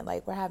 happy moment.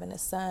 Like, we're having a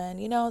son,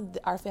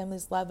 our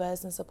families love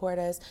us and support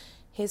us.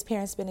 His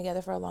parents been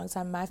together for a long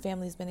time. My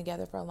family's been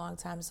together for a long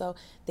time. So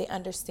they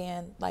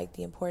understand like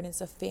the importance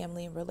of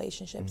family and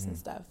relationships and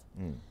stuff.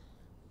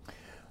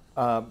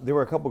 There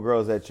were a couple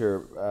girls at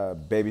your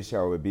baby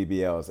shower with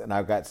BBLs, and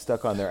I got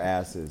stuck on their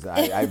asses.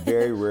 I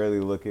very rarely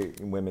look at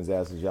women's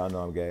asses. Y'all know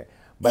I'm gay.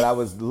 But I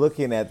was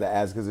looking at the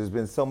ass because there's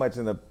been so much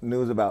in the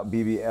news about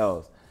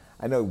BBLs.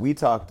 I know we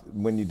talked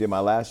when you did my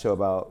last show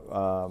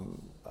about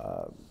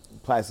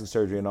plastic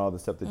surgery and all the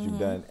stuff that you've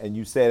done, and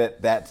you said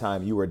at that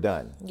time you were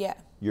done. Yeah.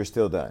 You're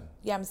still done.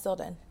 Yeah, I'm still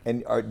done.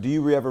 And do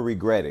you ever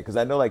regret it? Because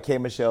I know like K.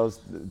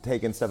 Michelle's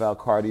taking stuff out,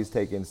 Cardi's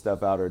taking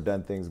stuff out or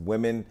done things.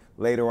 Women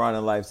later on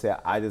in life say,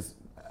 I just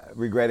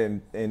regret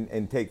it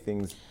and take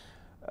things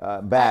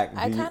back.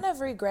 I kind of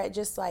regret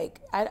just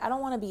like, I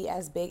don't want to be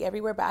as big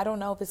everywhere, but I don't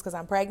know if it's because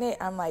I'm pregnant.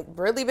 I'm like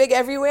really big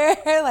everywhere.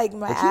 Like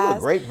my ass. You look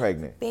great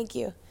pregnant. Thank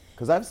you.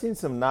 Because I've seen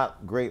some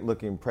not great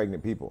looking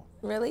pregnant people.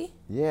 Really?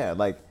 Yeah,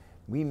 like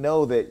we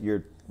know that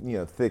you're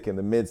thick in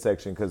the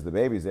midsection because the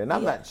baby's there. And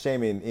I'm not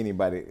shaming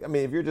anybody. I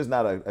mean, if you're just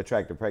not an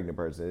attractive pregnant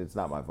person, it's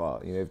not my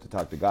fault. You have to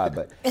talk to God.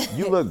 But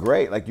you look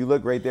great. Like you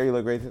look great there. You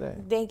look great today.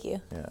 Thank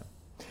you. Yeah.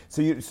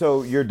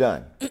 So you're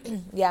done.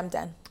 Yeah, I'm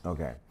done.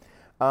 Okay.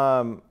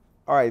 All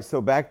right. So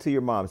back to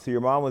your mom. So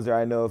your mom was there.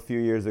 I know a few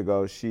years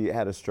ago she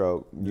had a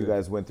stroke. You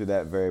guys went through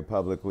that very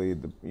publicly.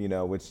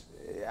 Which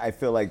I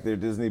feel like there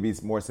does need to be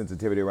more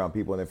sensitivity around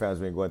people and their families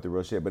being going through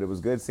real shit. But it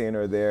was good seeing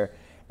her there.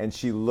 And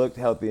she looked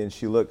healthy and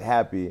she looked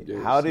happy.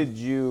 Yeah, how did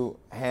you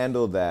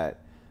handle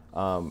that?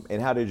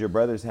 And how did your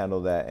brothers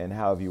handle that? And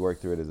how have you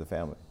worked through it as a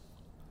family?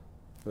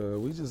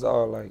 We just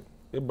all like,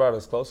 it brought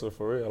us closer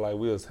for real. Like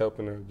we was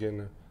helping her, getting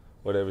her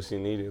whatever she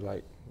needed.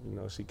 Like,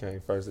 she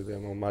came first at that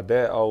moment. My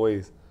dad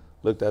always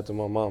looked after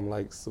my mom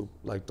like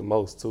the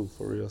most too,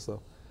 for real. So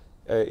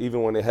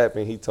even when it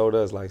happened, he told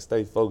us like,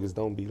 stay focused.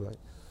 Don't be like,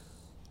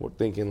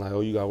 thinking like,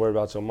 oh, you got to worry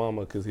about your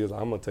mama, because he was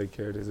like, I'm going to take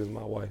care of this. This is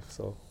my wife.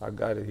 So I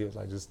got it. He was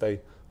like, just stay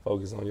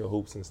focused on your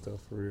hoops and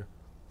stuff, for real.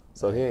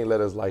 So he ain't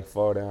let us like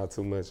fall down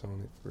too much on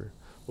it, for real.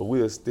 But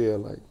we'll still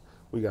like,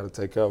 we got to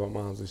take care of our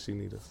moms if she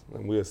need us.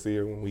 And we'll see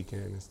her when we can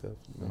and stuff.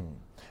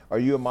 Are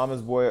you a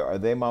mama's boy? Are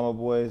they mama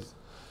boys?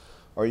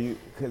 Are you,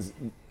 because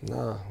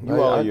nah, you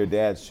all are your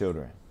dad's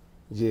children.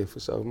 Yeah,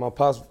 for sure. My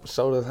pops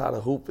showed us how to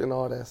hoop and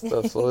all that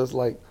stuff. So it's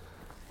like,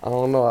 I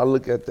don't know, I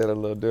look at that a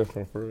little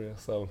different, for real.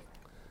 So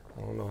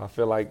I don't know. I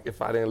feel like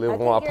if I didn't live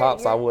with my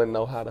pops, I wouldn't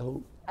know how to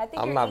hoop. I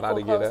think I'm you're not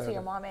equal close to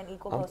your mom and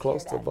equal I'm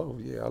close to your dad.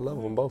 both. Yeah, I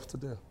love them both to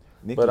death.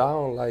 Nikki, but I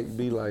don't like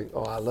be like,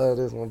 oh, I love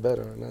this one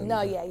better or nothing.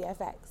 No, yeah,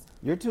 facts.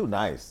 You're too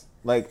nice.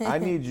 Like, I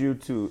need you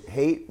to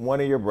hate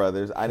one of your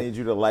brothers. I need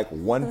you to like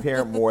one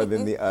parent more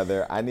than the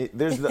other.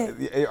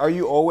 Are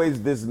you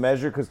always this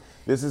measure? Because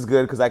this is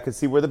good because I can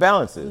see where the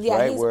balance is, yeah,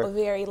 right? He's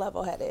very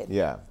level-headed.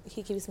 Yeah.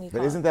 He keeps me calm.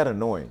 But isn't that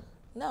annoying?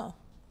 No.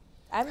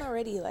 I'm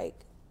already like...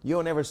 You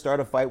don't ever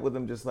start a fight with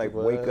them, just like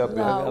wake up?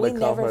 No, we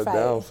never fight.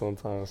 Down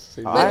sometimes.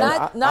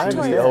 But not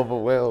towards...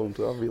 overwhelmed.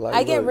 I'll be like,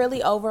 I get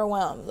really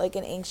overwhelmed, like,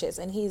 and anxious,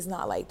 and he's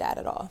not like that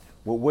at all.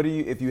 Well, what do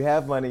you, if you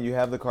have money, you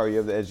have the car, you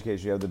have the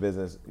education, you have the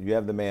business, you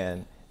have the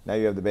man, now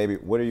you have the baby,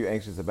 what are you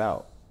anxious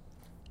about?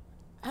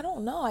 I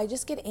don't know. I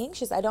just get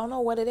anxious. I don't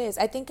know what it is.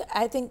 I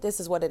think this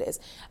is what it is.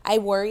 I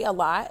worry a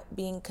lot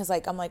because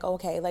like, I'm like,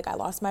 okay, like I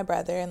lost my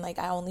brother and like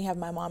I only have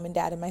my mom and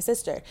dad and my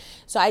sister.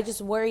 So I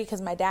just worry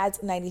because my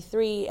dad's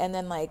 93 and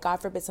then like, God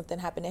forbid something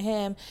happened to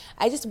him.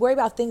 I just worry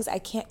about things I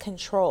can't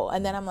control.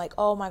 And then I'm like,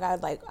 oh my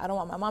God, like I don't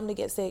want my mom to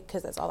get sick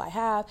because that's all I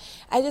have.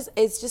 I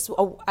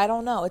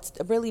don't know. It's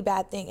a really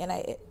bad thing.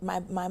 And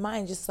my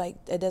mind just like,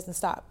 it doesn't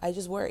stop. I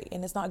just worry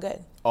and it's not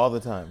good. All the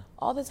time?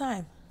 All the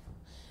time.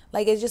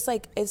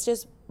 It's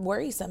just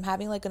worrisome.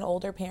 Having like an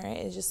older parent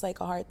is just like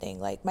a hard thing.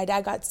 Like my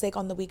dad got sick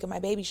on the week of my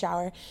baby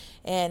shower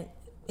and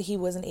he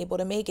wasn't able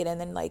to make it. And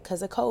then like,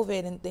 cause of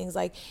COVID and things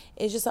like,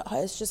 it's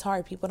just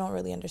hard. People don't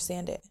really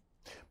understand it.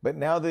 But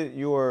now that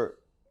you're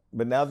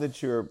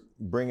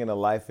bringing a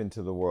life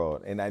into the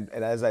world, and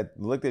as I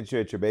looked at you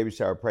at your baby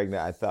shower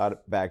pregnant, I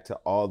thought back to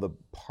all the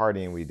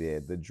partying we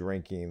did, the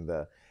drinking,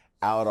 the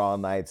out all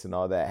nights and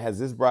all that. Has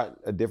this brought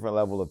a different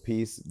level of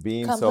peace,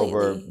 being Completely.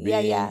 sober,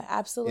 being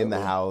absolutely. in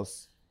the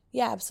house?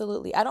 Yeah,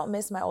 absolutely. I don't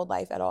miss my old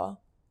life at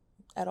all.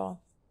 At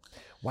all.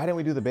 Why didn't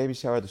we do the baby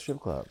shower at the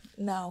strip club?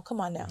 No, come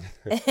on now.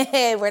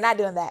 We're not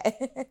doing that.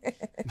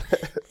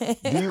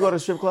 Do you go to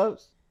strip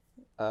clubs?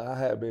 I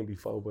have been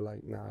before, but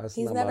like, nah, that's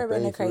He's not never my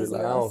been thing. to Crazy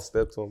like, I don't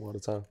step to him all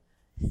the time.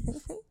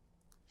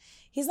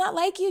 He's not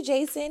like you,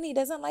 Jason. He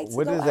doesn't like to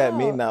What go out. does that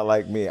mean, not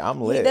like me? I'm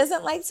lit. He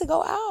doesn't like to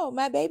go out.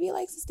 My baby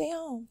likes to stay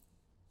home.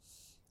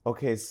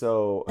 Okay,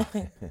 so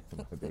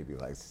my baby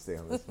likes to stay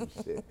on some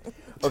shit.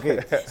 Okay,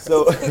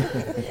 so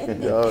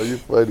Yo, you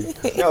funny.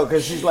 no,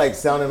 because she's like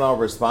sounding all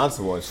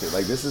responsible and shit.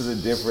 Like this is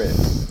a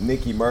different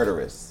Nikki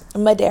Mudarris.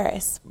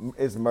 Mudarris.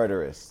 It's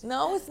Mudarris.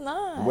 No, it's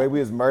not. The way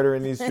we was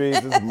murdering these streets,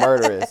 this is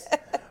murderous.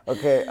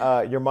 Okay,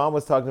 your mom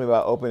was talking to me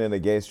about opening a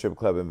gay strip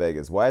club in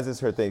Vegas. Why is this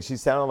her thing? She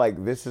sounded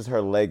like this is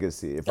her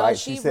legacy.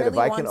 She said, if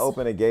I can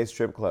open a gay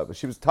strip club.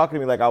 She was talking to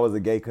me like I was a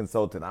gay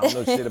consultant. I don't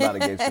know shit about a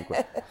gay strip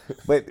club.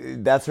 But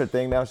that's her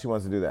thing now? She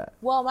wants to do that?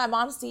 Well, my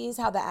mom sees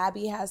how the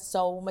Abbey has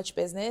so much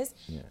business.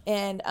 Yeah.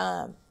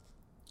 And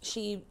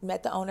she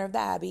met the owner of the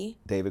Abbey.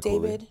 David,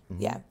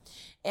 mm-hmm. Yeah.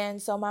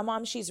 And so my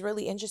mom, she's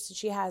really interested.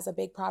 She has a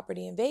big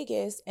property in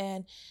Vegas,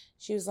 and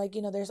she was like,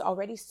 there's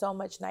already so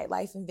much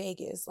nightlife in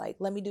Vegas. Like,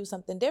 let me do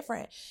something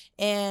different.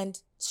 And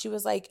she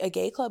was like, a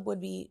gay club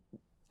would be,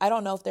 I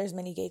don't know if there's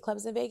many gay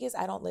clubs in Vegas.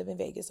 I don't live in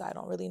Vegas, so I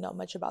don't really know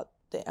much about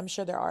I'm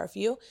sure there are a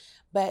few,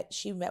 but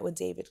she met with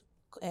David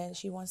and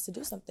she wants to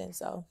do something.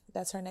 So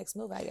that's her next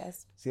move, I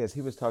guess. See, as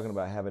he was talking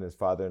about having his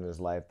father in his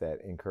life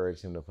that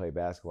encouraged him to play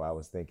basketball, I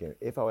was thinking,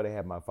 if I would have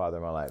had my father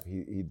in my life,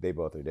 they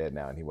both are dead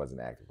now and he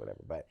wasn't active, whatever.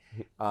 But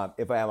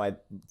if I had my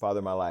father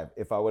in my life,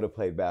 if I would have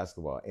played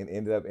basketball and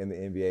ended up in the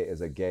NBA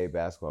as a gay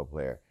basketball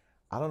player,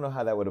 I don't know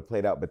how that would have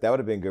played out, but that would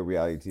have been good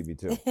reality TV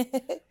too.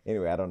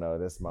 Anyway, I don't know.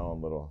 That's my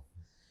own little,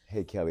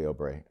 hey, Kelly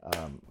Oubre.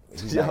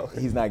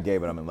 He's not gay,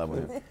 but I'm in love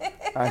with him.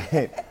 All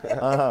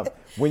right.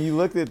 When you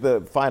looked at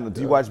the final, do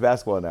you watch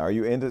basketball now? Are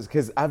you into,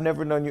 because I've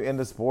never known you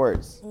into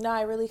sports. No,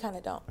 I really kind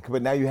of don't.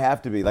 But now you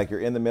have to be, like you're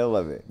in the middle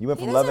of it. You went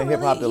from loving hip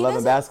hop to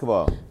loving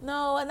basketball.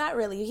 No, not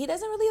really. He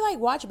doesn't really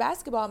like watch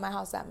basketball in my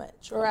house that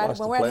much. Or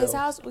when we're at his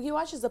house, he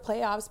watches the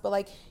playoffs, but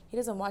like he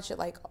doesn't watch it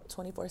like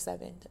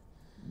 24/7.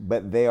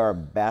 But they are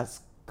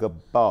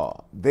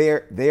basketball.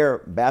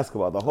 They're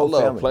basketball. The whole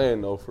family. I love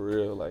playing though, for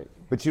real. Like,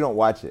 but you don't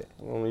watch it.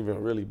 I don't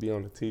even really be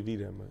on the TV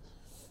that much.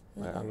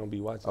 Like, I don't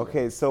be watching.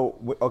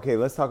 Okay,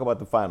 let's talk about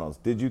the finals.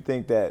 Did you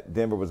think that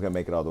Denver was gonna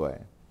make it all the way?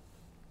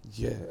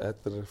 Yeah,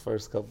 after the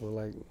first couple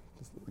of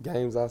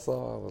games I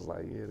saw, I was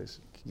like, yeah, they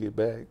should get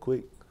back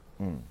quick.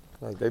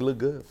 Like they look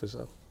good for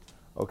sure.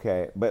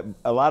 Okay, but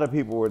a lot of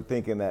people were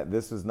thinking that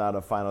this was not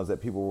a finals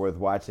that people were worth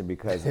watching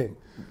because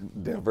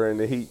Denver and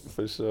the Heat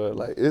for sure.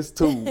 Like it's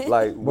too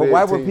like. But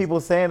why were people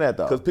saying that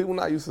though? Because people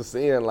not used to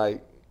seeing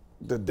like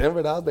the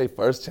Denver. That was their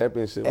first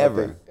championship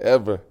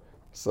ever.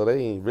 So they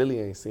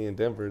ain't seeing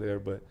Denver there.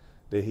 But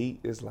the Heat,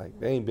 it's like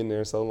they ain't been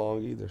there so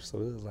long either. So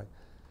it was like,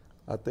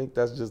 I think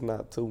that's just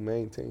not two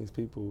main teams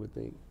people would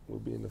think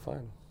would be in the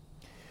final.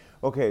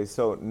 Okay,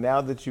 so now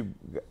that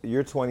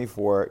you're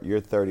 24, you're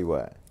 30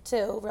 what?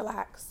 2,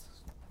 relax.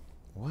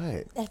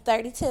 What? At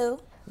 32.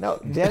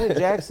 No, Janet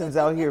Jackson's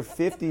out here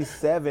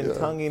 57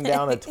 tonguing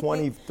down a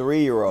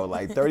 23-year-old,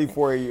 like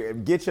 34.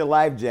 Get your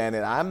life,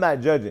 Janet. I'm not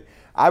judging.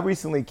 I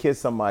recently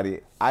kissed somebody.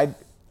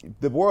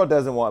 The world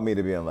doesn't want me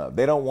to be in love.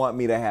 They don't want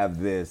me to have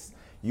this.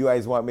 You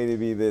guys want me to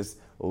be this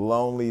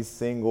lonely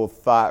single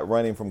thought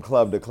running from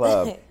club to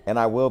club, and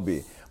I will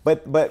be.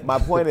 But my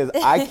point is,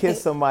 I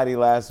kissed somebody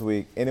last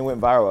week, and it went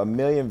viral. 1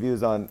 million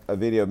views on a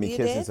video of me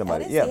kissing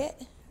somebody. I didn't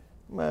see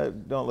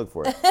it. Don't look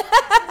for it.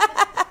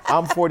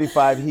 I'm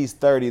 45, he's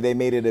 30. They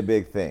made it a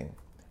big thing.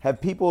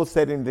 Have people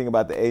said anything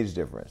about the age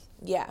difference?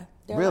 Yeah.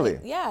 Really?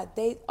 Yeah.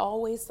 They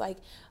always like,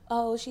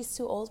 oh, she's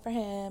too old for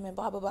him and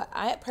blah, blah, blah.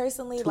 I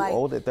personally too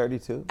old at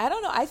 32? I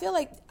don't know. I feel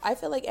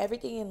like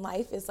everything in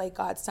life is like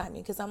God's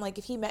timing. Because I'm like,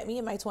 if he met me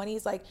in my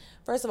 20s, like,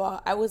 first of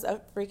all, I was a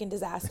freaking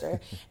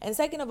disaster. And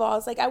second of all,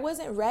 it's like I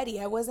wasn't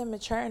ready. I wasn't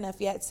mature enough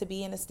yet to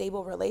be in a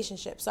stable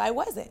relationship. So I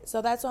wasn't.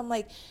 So that's why I'm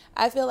like,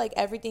 I feel like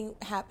everything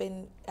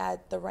happened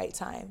at the right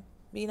time.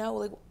 You know,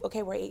 like,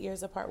 okay, we're 8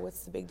 years apart.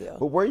 What's the big deal?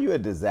 But were you a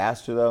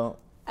disaster though?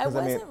 I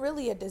wasn't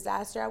really a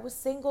disaster. I was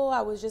single.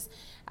 I was just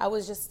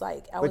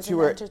like, I was in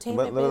the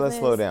entertainment business. Let's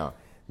slow down.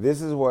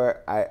 This is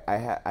where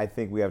I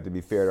think we have to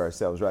be fair to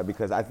ourselves, right?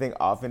 Because I think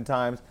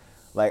oftentimes,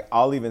 like,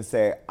 I'll even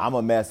say, I'm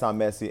a mess, I'm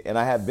messy, and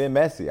I have been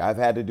messy. I've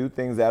had to do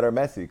things that are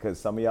messy because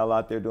some of y'all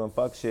out there doing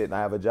fuck shit, and I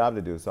have a job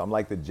to do. So I'm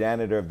like the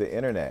janitor of the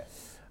internet.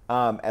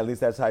 At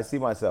least that's how I see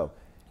myself.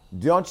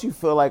 Don't you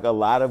feel like a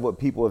lot of what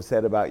people have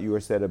said about you or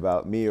said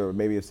about me or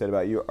maybe have said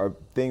about you are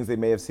things they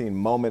may have seen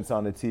moments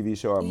on a TV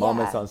show or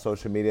moments on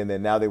social media, and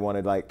then now they want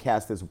to like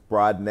cast this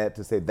broad net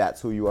to say that's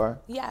who you are?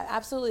 Yeah,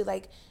 absolutely.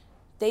 Like,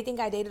 they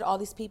think I dated all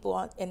these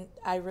people and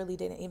I really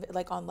didn't, even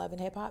like on Love and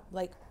Hip Hop.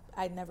 Like,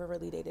 I never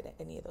really dated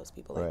any of those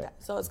people like that.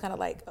 So it's kind of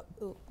like,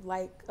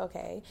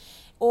 okay.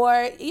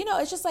 Or, you know,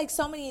 it's just like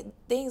so many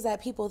things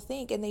that people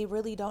think and they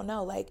really don't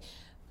know. Like,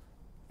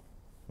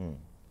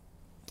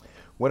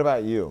 What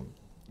about you?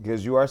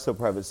 Because you are so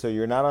private, so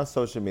you're not on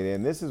social media,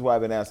 and this is why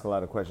I've been asking a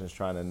lot of questions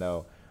trying to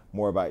know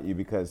more about you,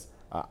 because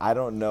I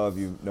don't know if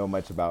you know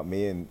much about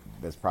me, and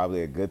that's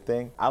probably a good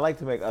thing. I like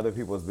to make other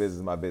people's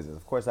business my business.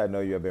 Of course, I know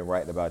you have been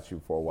writing about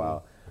you for a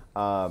while.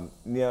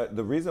 You know,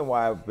 the reason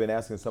why I've been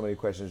asking so many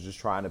questions, just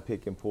trying to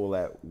pick and pull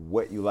at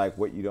what you like,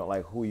 what you don't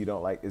like, who you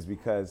don't like, is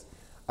because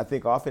I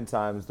think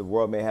oftentimes the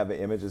world may have an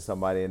image of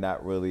somebody and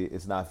not really,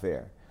 it's not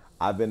fair.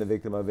 I've been a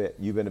victim of it,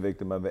 you've been a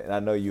victim of it, and I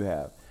know you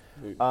have.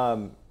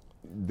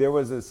 There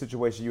was a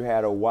situation you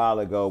had a while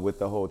ago with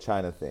the whole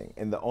China thing.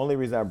 And the only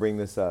reason I bring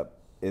this up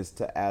is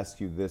to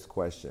ask you this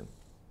question.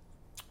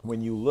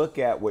 When you look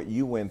at what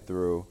you went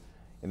through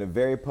in a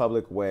very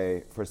public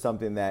way for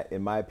something that,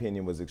 in my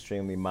opinion, was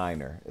extremely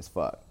minor as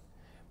fuck,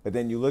 but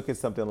then you look at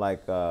something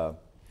like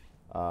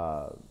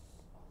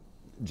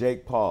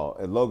Jake Paul,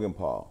 Logan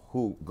Paul,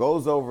 who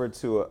goes over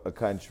to a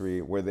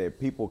country where the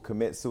people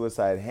commit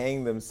suicide,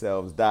 hang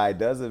themselves, die,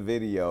 does a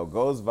video,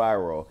 goes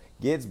viral,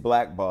 gets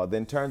blackballed,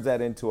 then turns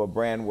that into a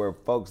brand where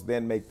folks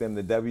then make them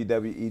the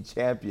WWE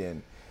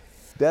champion.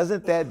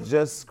 Doesn't that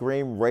just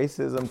scream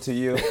racism to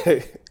you?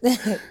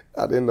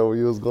 I didn't know where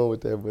you was going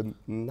with that, but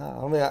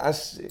nah, I mean, I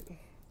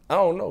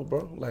don't know,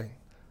 bro. Like,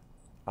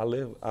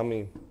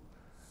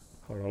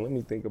 hold on, let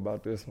me think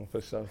about this one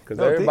for sure. Because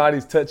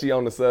everybody's touchy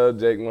on the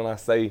subject when I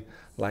say,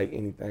 like,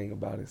 anything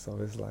about it. So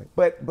it's like.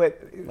 But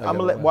I'm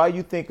gonna while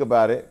you think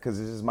about it, because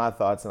this is my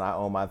thoughts and I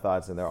own my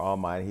thoughts and they're all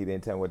mine. He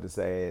didn't tell me what to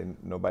say and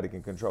nobody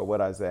can control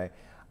what I say.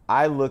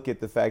 I look at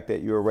the fact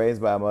that you were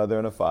raised by a mother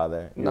and a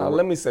father. Nah,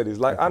 let me say this.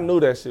 Like, I knew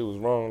that shit was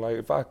wrong. Like,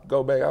 if I could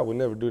go back, I would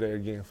never do that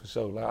again for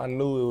sure. Like, I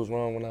knew it was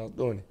wrong when I was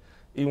doing it.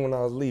 Even when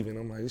I was leaving,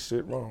 I'm like, this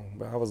shit wrong.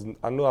 But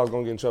I knew I was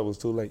gonna get in trouble. It was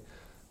too late.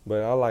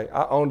 But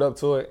I owned up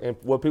to it, and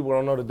what people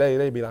don't know today,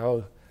 they be like,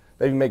 oh,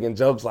 they be making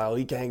jokes like, oh,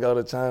 he can't go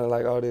to China,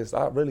 like all this.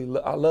 I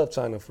love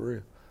China for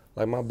real.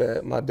 Like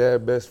my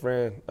dad's best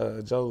friend,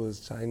 Joe,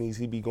 is Chinese.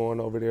 He be going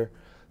over there,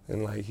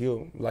 and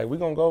like we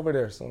gonna go over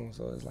there soon.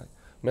 So it's like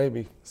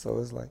maybe. So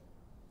it's like,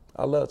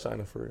 I love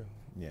China for real.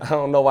 Yeah. I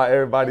don't know why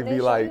everybody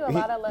be like,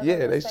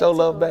 yeah, they show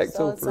love back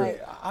too. For real.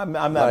 I'm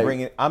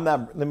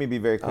not. Let me be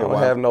very clear. I don't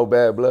have no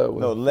bad blood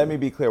with No, let me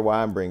be clear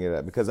why I'm bringing it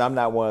up, because I'm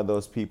not one of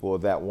those people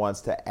that wants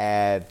to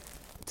add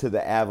to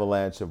the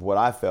avalanche of what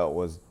I felt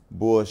was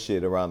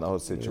bullshit around the whole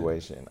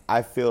situation. Yeah.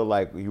 I feel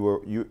like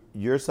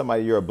you're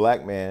somebody. You're a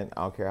black man.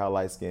 I don't care how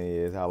light skinned he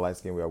is, how light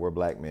skinned we are. We're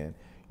black men.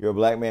 You're a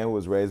black man who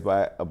was raised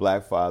by a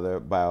black father,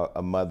 by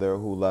a mother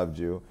who loved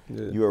you.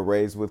 Yeah. You were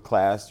raised with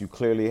class. You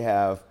clearly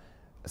have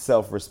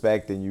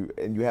self-respect, and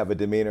you have a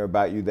demeanor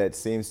about you that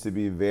seems to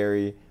be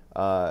very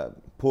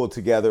pulled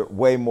together,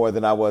 way more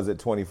than I was at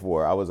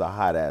 24. I was a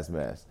hot ass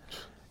mess.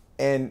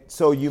 And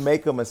so you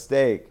make a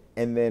mistake,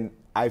 and then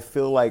I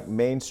feel like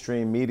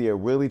mainstream media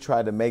really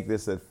tried to make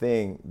this a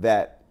thing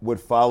that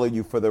would follow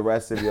you for the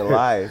rest of your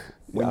life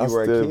when you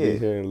were a kid. I still be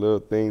hearing little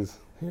things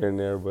here and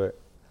there, but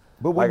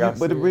the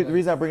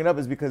reason I bring it up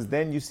is because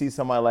then you see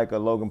somebody like a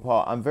Logan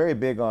Paul. I'm very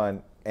big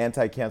on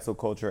anti-cancel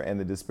culture and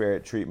the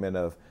disparate treatment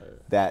of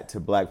that to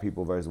black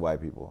people versus white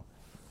people.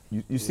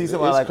 You see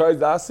somebody like... It's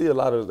crazy. I see a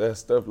lot of that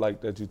stuff like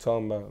that you're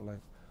talking about. Like,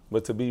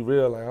 but to be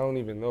real, like, I don't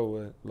even know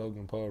what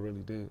Logan Paul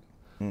really did.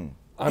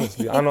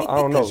 Honestly, I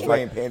don't know.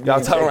 Like,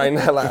 y'all talking right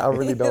now, like, I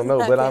really don't know.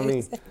 But I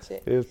mean,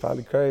 it's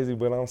probably crazy,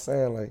 but I'm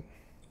saying, like,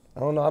 I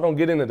don't know. I don't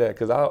get into that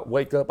because I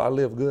wake up, I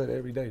live good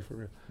every day for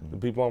real. The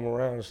people I'm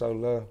around show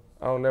love.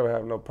 I don't never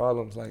have no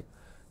problems, like,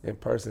 in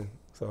person.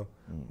 So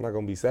I'm not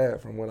going to be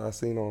sad from what I've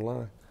seen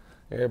online.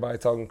 Everybody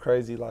talking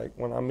crazy. Like,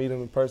 when I meet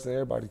them in person,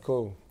 everybody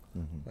cool.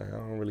 Like, I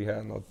don't really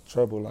have no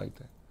trouble like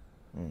that.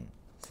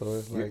 So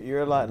it's like...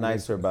 You're a lot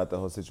nicer about the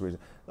whole situation.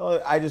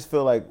 I just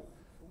feel like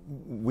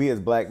we as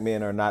black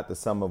men are not the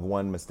sum of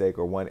one mistake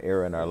or one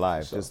error in our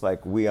life. Sure. Just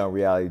like we on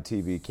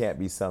reality TV can't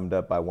be summed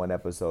up by one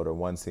episode or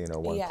one scene or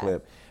one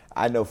clip.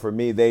 I know for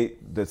me,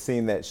 the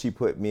scene that she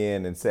put me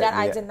in and said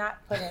I did not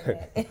put in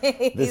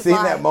it. The scene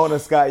that Mona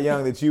Scott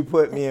Young that you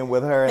put me in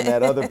with her and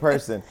that other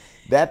person,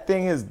 that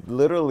thing has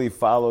literally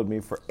followed me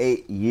for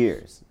 8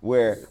 years.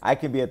 Where I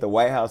can be at the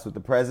White House with the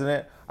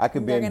president, I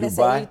could be in Dubai.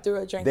 Say you threw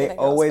a drink they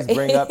always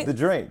bring up the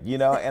drink, you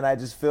know. And I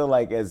just feel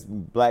like as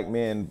black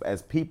men,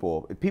 as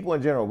people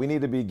in general, we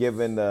need to be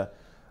given the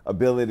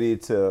ability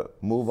to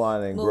move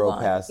on and grow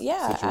past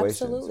situations,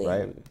 absolutely.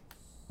 Right?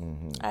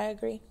 I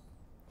agree.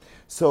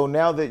 So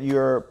now that you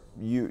were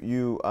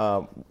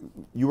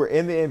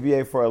in the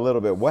NBA for a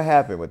little bit, what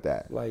happened with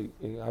that? Like,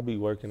 I be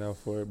working out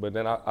for it, but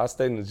then I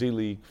stayed in the G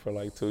League for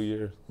like 2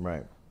 years.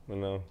 Right. You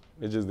know,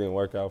 it just didn't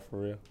work out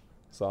for real.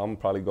 So I'm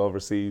probably go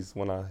overseas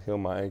when I heal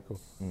my ankle.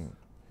 And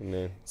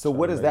then. So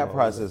what is that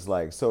process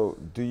like? So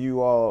do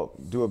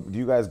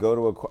you guys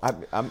go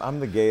to I'm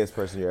the gayest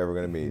person you're ever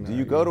gonna meet. Do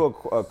you go to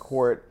a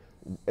court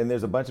and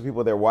there's a bunch of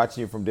people there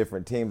watching you from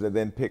different teams and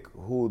then pick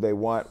who they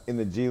want in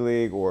the G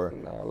League or?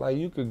 No, like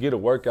you could get a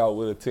workout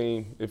with a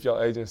team if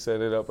your agent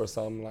set it up or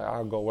something. Like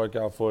I'll go work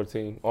out for a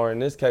team. Or in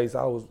this case,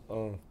 I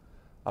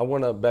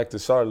went up back to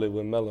Charlotte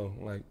with Melo.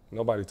 Like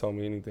nobody told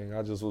me anything.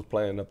 I just was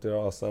playing up there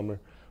all summer,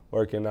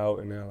 working out,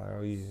 and they're like,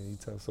 oh yeah, he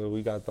tough. So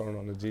we got thrown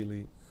on the G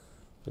League.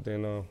 But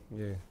then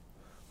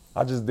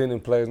I just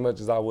didn't play as much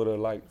as I would have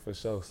liked for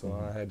sure. So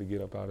I had to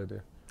get up out of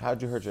there.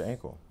 How'd you hurt your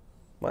ankle?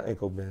 My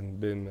ankle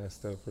been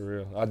messed up for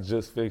real. I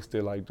just fixed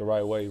it like the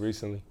right way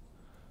recently.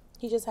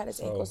 He just had his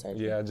ankle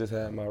surgery. Yeah, I just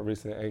had my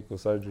recent ankle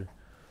surgery.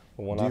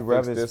 But when do you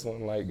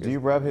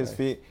rub his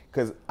feet?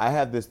 Because I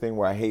have this thing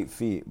where I hate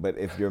feet, but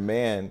if your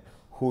man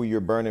who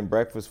you're burning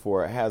breakfast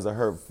for has a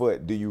hurt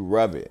foot, do you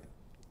rub it?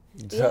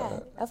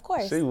 Yeah, of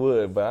course. She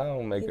would, but I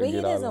don't make her But get he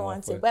out of doesn't my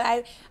want to. foot.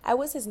 But I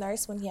was his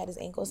nurse when he had his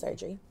ankle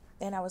surgery,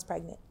 and I was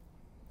pregnant.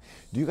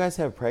 Do you guys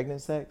have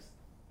pregnant sex?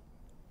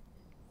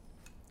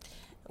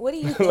 What do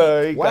you think?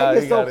 Look, Why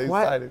he you got so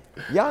quiet? excited.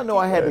 Y'all know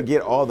I had to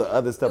get all the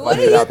other stuff I What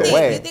do did you out the think?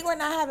 way. You think we're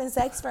not having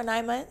sex for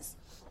 9 months?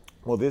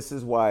 Well, this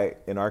is why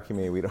in our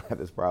community we don't have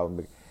this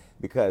problem,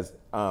 because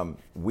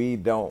we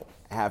don't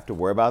have to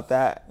worry about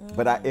that.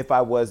 But if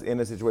I was in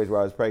a situation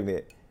where I was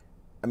pregnant,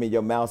 I mean,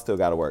 your mouth still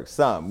got to work.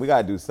 We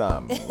got to do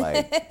some.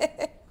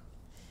 Like,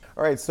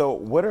 all right. So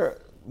what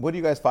do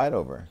you guys fight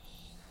over?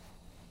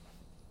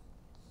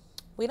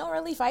 We don't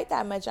really fight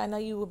that much. I know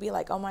you would be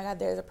like, oh my God,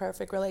 there's a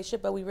perfect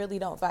relationship, but we really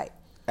don't fight.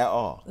 At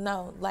all?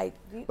 No, like.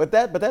 But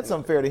that's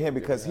unfair to him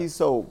because he's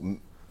so,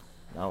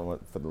 I don't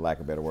want, for the lack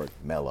of a better word,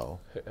 mellow.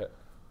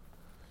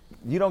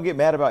 You don't get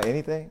mad about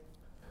anything?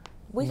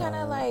 We kind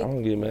of like. I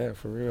don't get mad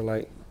for real.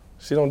 Like,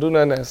 she don't do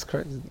nothing that's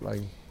crazy.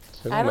 Like,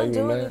 she I don't make me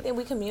do mad. anything.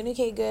 We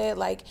communicate good.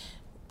 Like,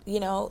 you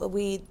know,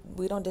 we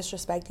don't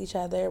disrespect each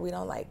other. We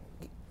don't like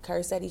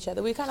curse at each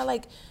other. We kind of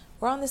like,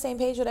 we're on the same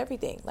page with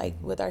everything. Like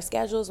with our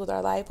schedules, with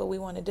our life, what we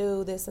want to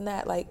do, this and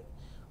that. Like,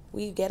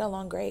 we get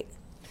along great.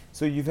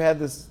 So you've had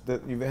the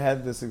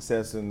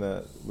success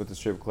with the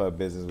strip club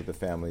business, with the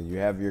family. You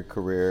have your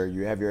career,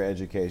 you have your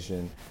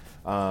education.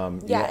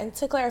 And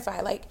to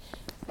clarify, like,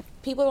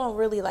 people don't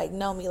really like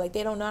know me. Like,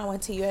 they don't know I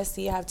went to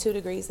USC. I have 2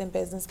 degrees in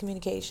business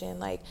communication.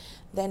 Like,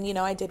 then, you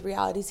know, I did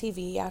reality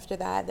TV after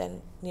that.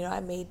 Then, you know, I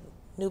made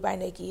New by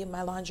Nikki in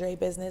my lingerie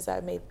business. I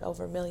made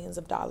over millions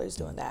of dollars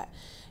doing that.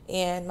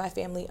 And my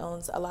family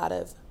owns a lot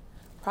of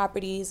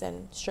properties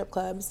and strip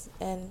clubs.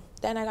 And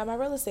then I got my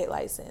real estate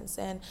license.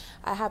 And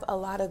I have a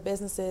lot of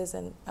businesses,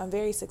 and I'm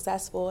very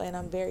successful and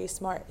I'm very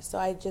smart.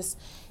 So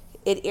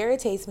it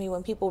irritates me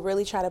when people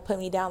really try to put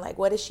me down. Like,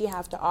 what does she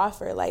have to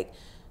offer? Like,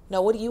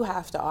 no, what do you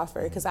have to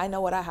offer? Because I know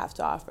what I have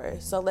to offer.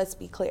 So let's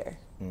be clear.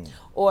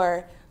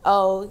 Or,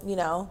 oh, you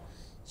know,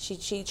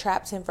 she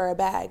trapped him for a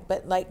bag.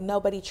 But, like,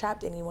 nobody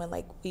trapped anyone.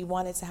 Like, we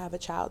wanted to have a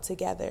child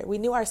together. We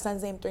knew our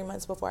son's name 3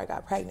 months before I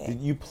got pregnant. Did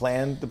you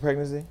plan the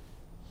pregnancy?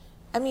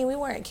 I mean, we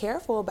weren't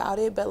careful about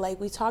it, but,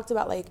 like, we talked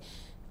about, like,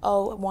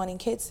 oh, wanting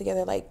kids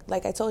together.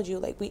 Like I told you,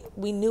 like,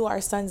 we knew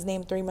our son's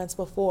name 3 months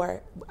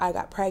before I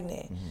got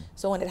pregnant.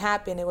 So when it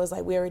happened, it was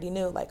like we already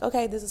knew, like,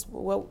 okay, this is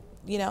what,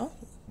 you know,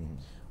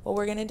 what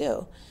we're going to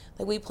do.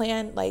 Like, we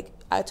planned, like,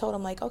 I told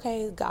him, like,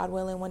 okay, God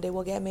willing, one day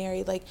we'll get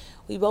married. Like,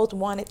 we both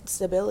wanted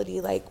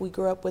stability. Like, we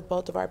grew up with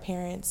both of our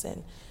parents,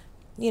 and,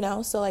 you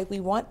know, so, like,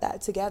 we want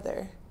that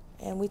together.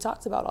 And we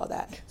talked about all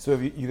that. So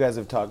have you guys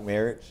have talked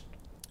marriage?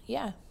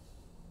 Yeah.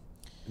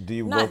 Do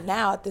you Not both,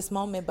 now at this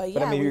moment, but yeah.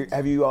 But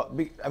I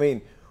mean, I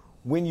mean,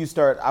 when you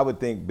start, I would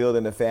think,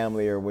 building a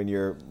family, or when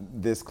you're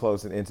this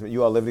close and intimate,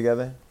 you all live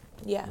together?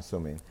 Yeah.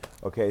 Assuming.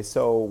 Okay,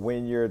 so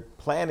when you're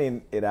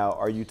planning it out,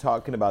 are you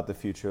talking about the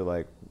future?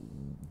 Like,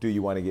 do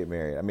you want to get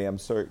married? I mean, I'm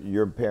certain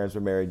your parents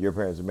were married, your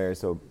parents were married,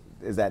 so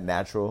is that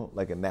natural,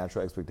 like a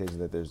natural expectation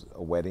that there's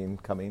a wedding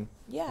coming?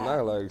 Yeah.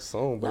 Not like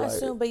soon, but Not like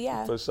soon, but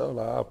yeah. for sure.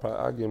 Like,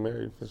 I'll get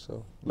married for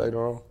sure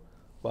later on,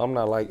 but I'm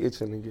not like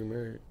itching to get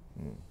married.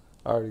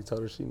 I already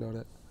told her she know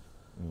that.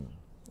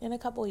 In a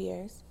couple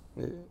years.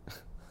 Yeah.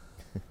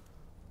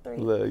 3.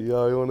 Look,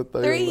 y'all, you want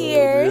to 3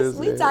 years.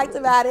 We talked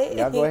about it.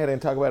 Y'all go ahead and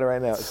talk about it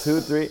right now.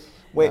 2, 3.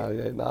 Wait.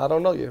 I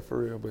don't know yet for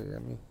real, but I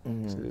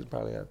mean, shit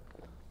probably happen.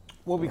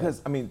 Well,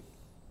 because I mean,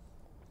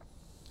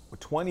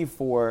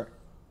 24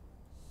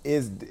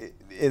 is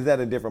at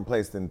a different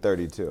place than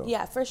 32.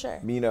 Yeah, for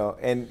sure. You know,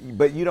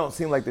 but you don't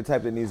seem like the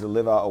type that needs to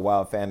live out a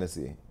wild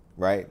fantasy,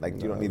 right?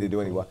 Like, you don't need to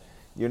do any wild.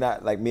 You're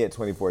not like me at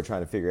 24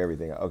 trying to figure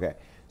everything out. Okay.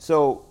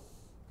 So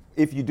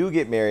if you do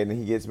get married and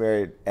he gets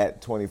married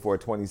at 24,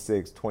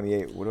 26,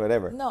 28,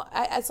 whatever. No,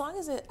 as long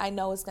as I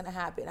know it's going to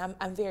happen,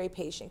 I'm very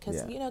patient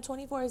because, you know,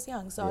 24 is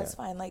young, so it's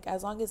fine. Like,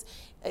 as long as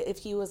if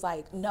he was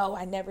like, no,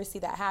 I never see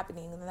that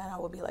happening, then I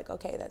would be like,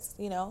 okay, that's,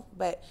 you know,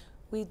 but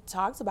we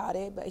talked about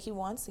it, but he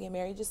wants to get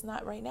married, just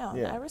not right now.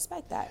 Yeah. And I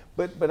respect that.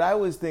 But I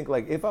always think,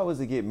 like, if I was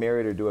to get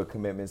married or do a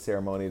commitment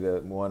ceremony to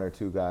 1 or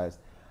 2 guys,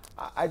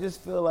 I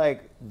just feel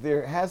like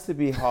there has to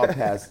be hall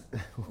pass.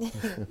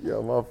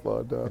 Yo, my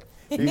fault, dog.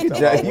 You can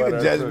judge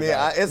me.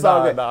 It's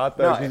all good. I thought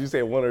because you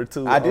said 1 or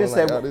 2. I did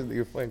say oh, this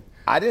nigga funny.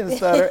 I didn't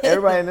stutter.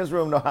 Everybody in this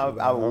room know how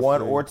I'm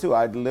 1 or 2.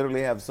 I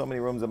literally have so many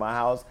rooms in my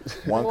house.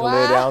 One can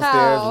live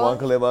downstairs, one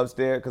can live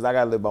upstairs, because I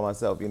got to live by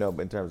myself, you know,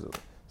 in terms of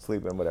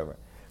sleeping and whatever.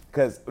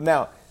 Because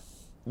now,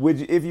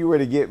 if you were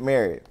to get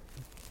married,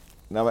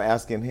 now I'm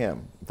asking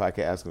him, if I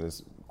could ask him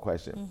this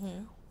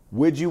question.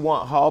 Would you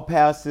want hall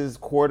passes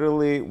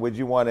quarterly? Would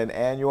you want an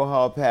annual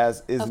hall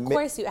pass? Of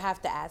course you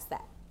have to ask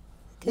that.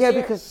 Yeah,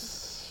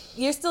 because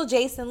you're still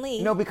Jason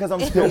Lee. No, because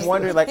I'm still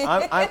wondering. Like,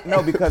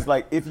 no, because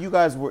like if you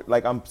guys were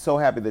like, I'm so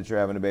happy that you're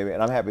having a baby,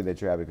 and I'm happy that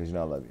you're happy because you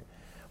know I love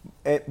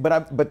you.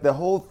 But the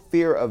whole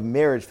fear of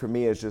marriage for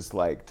me is just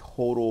like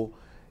total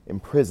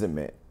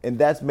imprisonment, and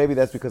maybe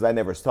that's because I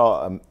never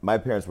saw. My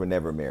parents were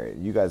never married.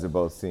 You guys have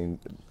both seen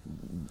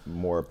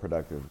more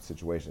productive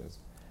situations.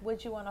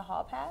 Would you want a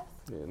hall pass?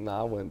 Yeah,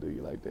 nah, I wouldn't do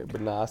you like that.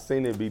 But nah, I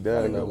seen it be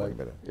done though. Like,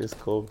 it's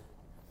cool.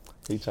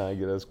 He trying to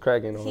get us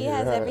cracking on here. He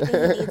has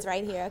everything he needs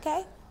right here,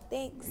 okay?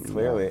 Thanks.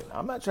 Clearly.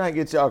 I'm not trying to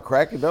get y'all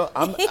cracking, though.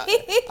 I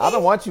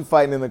don't want you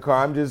fighting in the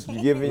car. I'm just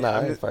giving. Nah,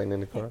 I ain't fighting in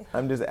the car.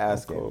 I'm just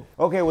asking. Cool.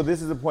 Okay, well,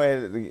 this is the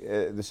point of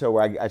the show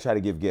where I try to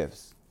give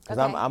gifts. Because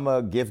Okay. I'm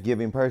a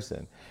gift-giving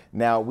person.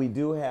 Now, we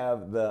do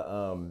have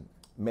the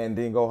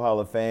Mandingo Hall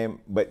of Fame,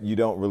 but you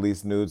don't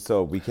release nudes,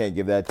 so we can't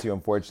give that to you,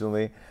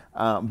 unfortunately.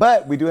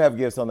 But we do have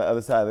gifts on the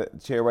other side of the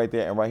chair right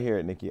there and right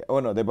here, Nikki. Oh,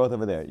 no, they're both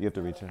over there. You have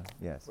to reach in.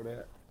 Yes. For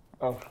that.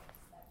 Oh.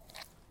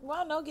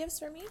 Well, no gifts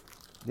for me.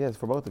 Yes,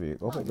 for both of you.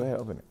 Go ahead,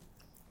 open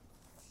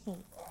it.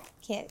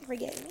 Can't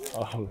forget me.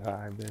 Oh,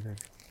 I better.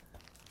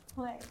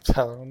 What? I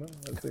don't know.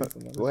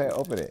 Go ahead,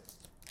 open it.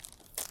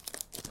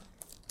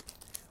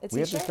 It's We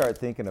a have to shirt. start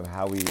thinking of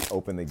how we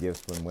open the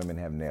gifts when women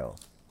have nails.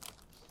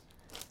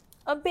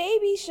 A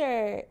baby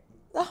shirt.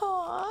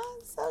 Aw,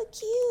 so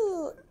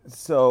cute.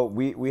 So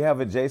we have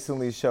a Jason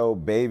Lee Show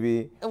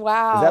baby.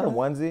 Wow. Is that a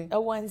onesie? A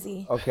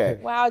onesie. Okay.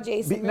 Wow,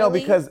 Jason. No, really?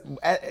 because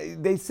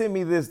they sent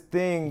me this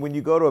thing when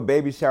you go to a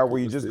baby shower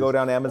where you just go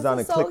down Amazon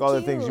This and is click so all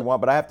the things you cute.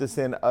 want, but I have to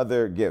send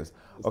other gifts.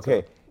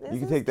 Okay, This you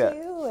can is take that.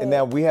 cute. And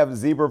now we have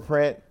zebra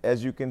print,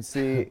 as you can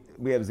see.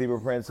 We have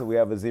zebra print, so we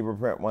have a zebra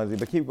print onesie.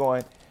 But keep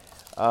going.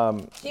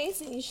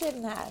 Jason, you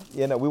shouldn't have.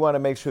 You know, we want to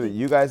make sure that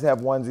you guys have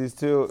onesies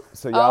too,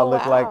 so y'all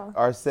look like wow.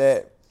 our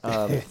set.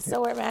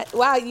 So we're mad.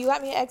 Wow, you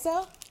got me an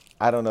XL?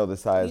 I don't know the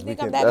size. You think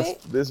we I'm can, that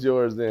that's- big? This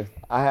yours then.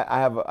 I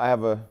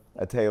have a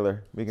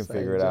tailor. We can Same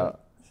figure it jump.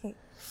 out.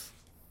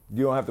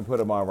 You don't have to put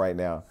them on right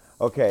now.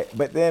 Okay,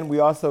 but then we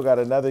also got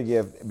another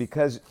gift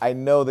because I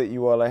know that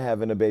you all are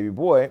having a baby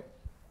boy.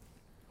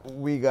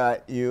 We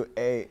got you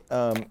a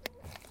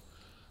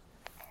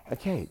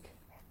cake.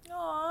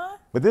 Aw.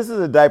 But this is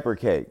a diaper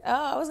cake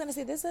Oh, I was gonna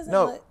say this doesn't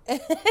No.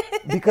 look.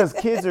 because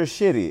kids are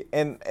shitty,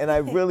 and I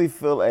really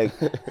feel like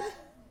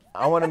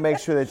I want to make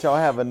sure that y'all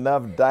have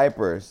enough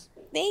diapers.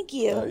 Thank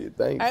you. Oh, you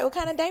think? All right, what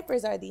kind of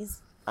diapers are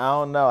these? I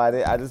don't know.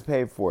 I just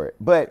paid for it,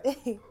 but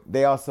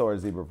they also are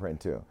zebra print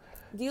too.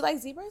 Do you like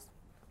zebras?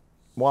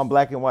 Well, I'm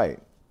black and white.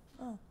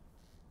 Oh.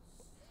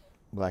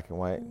 Black and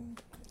white.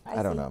 I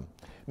see. don't know.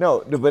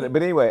 No, but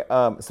anyway,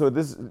 so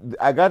this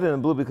I got it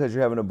in blue because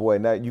you're having a boy.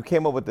 Now you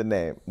came up with the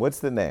name. What's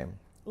the name?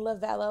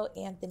 LiAngelo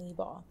Anthony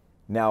Ball.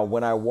 Now,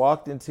 when I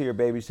walked into your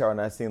baby shower and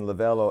I seen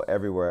LiAngelo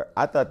everywhere,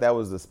 I thought that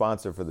was the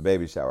sponsor for the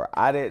baby shower.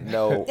 I didn't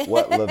know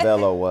what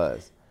LiAngelo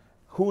was.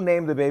 Who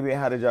named the baby and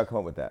how did y'all come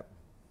up with that?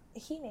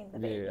 He named the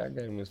baby. Yeah, I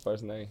gave him his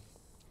first name.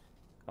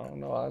 I don't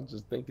know. I was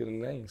just thinking of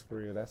names for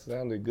real. That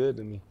sounded good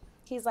to me.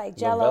 He's like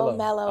Jello,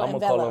 Mellow, I'm and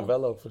gonna call him Velo.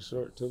 Velo for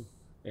short too,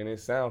 and it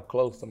sounds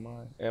close to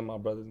mine and my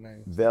brother's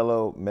name.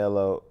 Velo,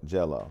 Mellow,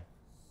 Jello.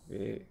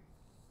 Yeah,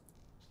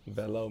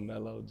 Velo,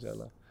 Mellow,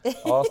 Jello.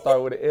 All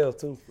start with an L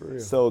too, for real.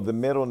 So the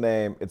middle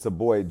name, it's a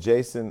boy.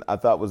 Jason, I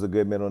thought was a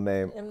good middle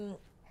name.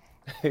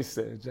 He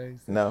said Jason.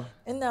 No?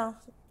 No,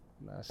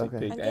 Nah, she Okay.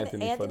 picked Anthony for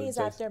the Anthony's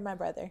Jason. after my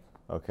brother.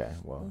 Okay,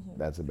 well, Mm-hmm.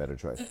 that's a better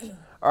choice.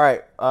 All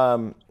right,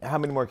 how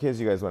many more kids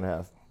you guys want to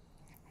have?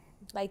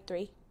 Like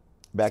 3.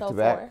 Back so to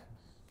back?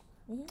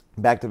 4.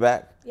 Back to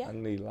back? Yeah. I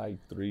need like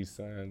 3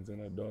 sons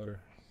and a daughter.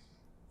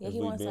 Yeah, If he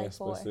we wants being like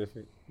 4.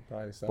 specific,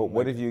 probably something But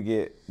what like if you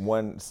get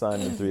 1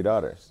 son and 3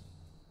 daughters?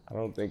 I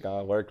don't think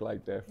I'll work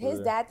like that. For His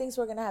real. dad thinks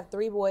we're gonna have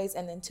 3 boys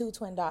and then 2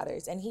 twin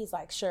daughters, and he's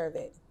like sure of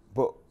it.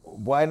 But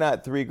why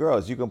not 3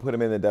 girls? You can put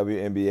them in the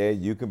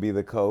WNBA. You can be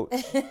the coach.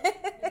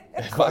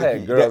 If I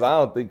had girls, I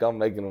don't think I'm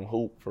making them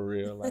hoop for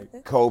real.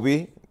 Like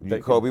Kobe.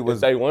 Kobe if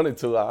was they wanted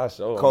to, I'll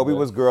show 'em, Kobe but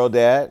was girl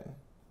dad.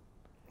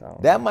 I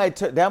don't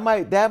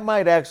That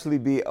might actually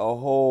be a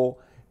whole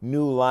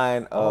new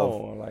line of.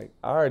 Oh, like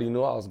I already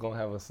knew I was gonna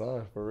have a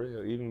son for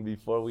real, even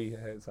before we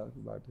had talked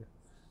about this.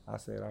 I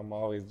said I'm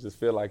always just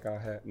feel like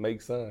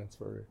make sons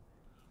for real.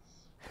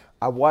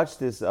 I watched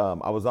this.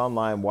 I was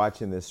online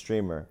watching this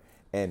streamer,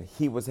 and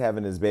he was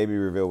having his baby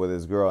reveal with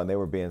his girl, and they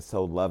were being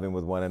so loving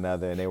with one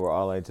another, and they were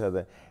all on each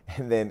other.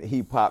 And then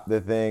he popped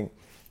the thing,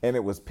 and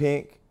it was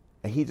pink,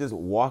 and he just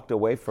walked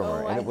away from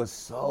her, and it was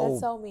that's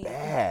so mean.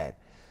 bad.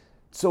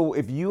 So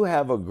if you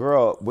have a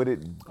girl, would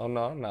it? Oh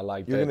no, I'm not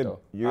like You're that gonna-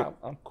 though.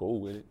 I'm cool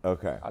with it.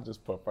 Okay. I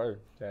just prefer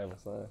to have a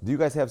son. Do you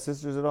guys have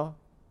sisters at all?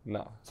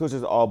 Nah. So it's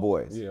just all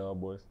boys. Yeah, all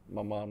boys.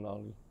 My mom the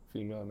only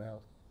female in the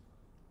house.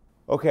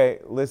 Okay,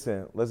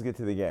 listen. Let's get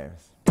to the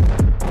games.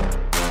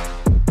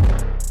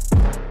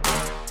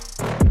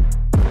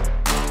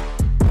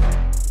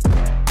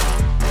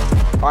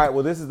 All right,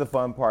 well, this is the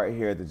fun part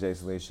here at the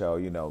Jason Lee Show.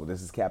 You know,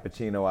 this is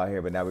cappuccino out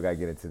here, but now we got to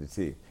get into the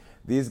tea.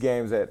 These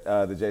games at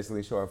the Jason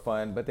Lee Show are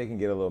fun, but they can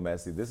get a little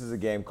messy. This is a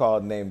game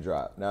called Name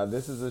Drop. Now,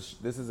 this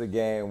is a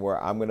game where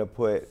I'm going to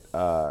put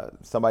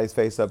somebody's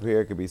face up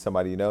here. It could be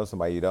somebody you know,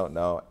 somebody you don't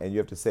know, and you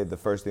have to say the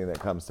first thing that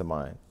comes to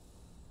mind.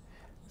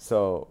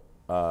 So,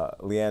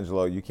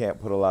 LiAngelo, you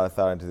can't put a lot of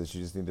thought into this.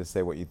 You just need to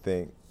say what you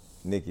think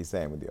Nikki's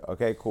saying with you.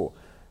 Okay, cool.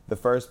 The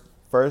first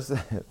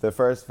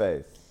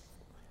face.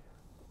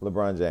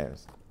 LeBron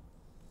James.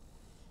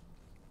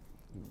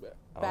 I don't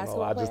know.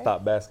 Basketball I just player?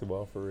 thought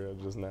basketball for real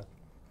just now.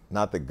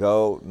 Not the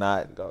GOAT,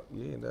 not.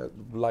 Yeah,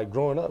 like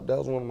growing up, that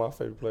was one of my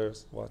favorite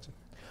players watching.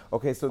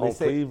 Okay, so they On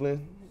say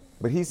Cleveland.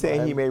 But he's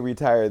saying he may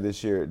retire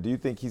this year. Do you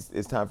think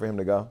it's time for him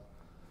to go?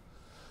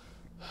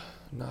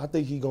 No, I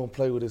think he's going to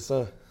play with his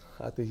son.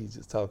 I think he's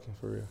just talking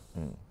for real.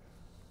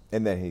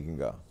 And then he can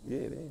go.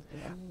 Yeah.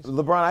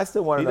 LeBron, I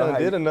still want to know He how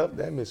did enough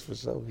damage for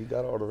sure. He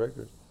got all the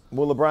records.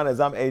 Well, LeBron, as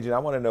I'm aging, I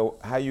want to know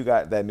how you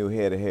got that new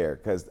head of hair,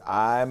 because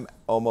I'm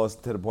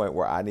almost to the point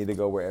where I need to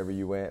go wherever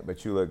you went,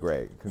 but you look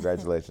great.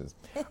 Congratulations.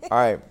 All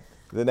right,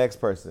 the next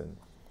person,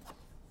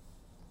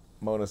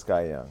 Mona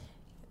Scott Young.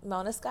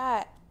 Mona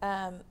Scott,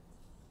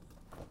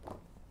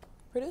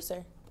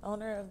 producer,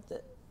 owner of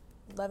the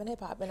Love and Hip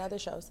Hop and other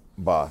shows.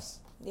 Boss.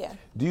 Yeah.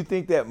 Do you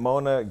think that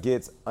Mona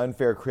gets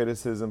unfair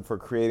criticism for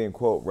creating,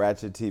 quote,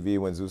 ratchet TV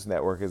when Zeus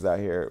Network is out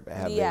here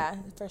having? Yeah,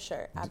 for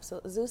sure.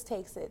 Absolutely. Zeus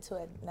takes it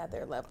to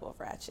another level of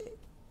ratchet.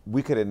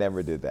 We could have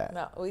never did that.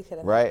 No, we could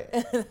have. Right?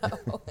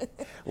 No.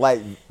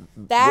 Like.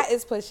 That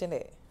is pushing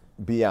it.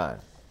 Beyond.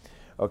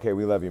 Okay,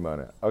 we love you,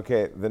 Mona.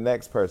 Okay, the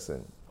next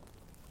person,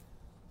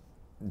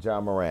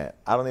 John Morant.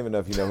 I don't even know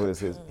if you know who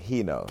this is.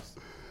 He knows.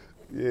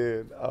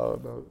 Yeah, I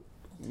don't know.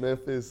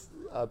 Memphis,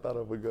 I thought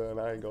of a gun.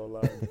 I ain't gonna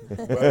lie.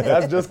 But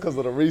that's just because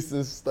of the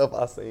recent stuff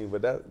I seen.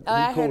 But that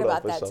I cool heard though,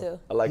 about for that sure. too.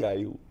 I like how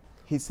you.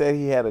 He said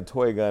he had a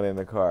toy gun in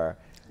the car.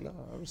 No,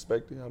 I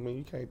respect it. I mean,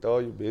 you can't throw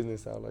your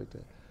business out like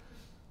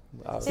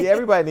that. See,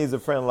 everybody needs a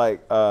friend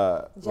like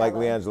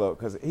LiAngelo,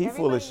 because he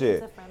full of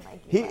shit.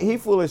 He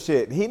full of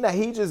shit.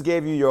 He just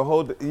gave you your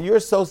whole. You're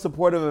so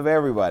supportive of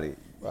everybody.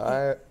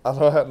 I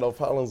don't have no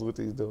problems with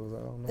these dudes. I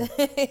don't know.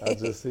 I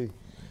just see.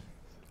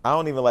 I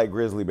don't even like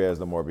grizzly bears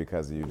no more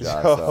because of you,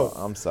 Josh. So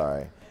I'm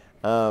sorry.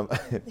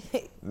 The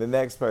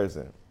next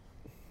person,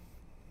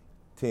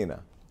 Tina.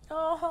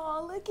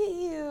 Oh, look at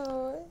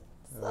you.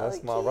 That's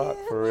So my rock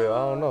cute. for real. I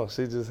don't know.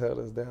 She just held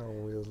us down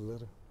when we was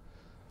little.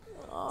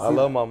 I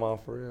love my mom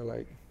for real.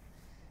 Like,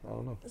 I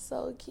don't know.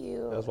 So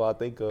cute. That's what I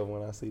think of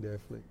when I see that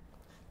flick.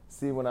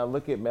 See, when I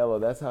look at Melo,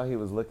 that's how he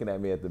was looking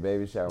at me at the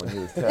baby shower when he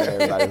was telling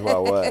everybody who I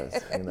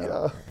was. You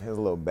know, he was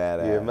a little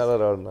badass. Yeah, Melo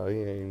don't know. He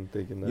ain't even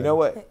thinking that. You know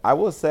what? I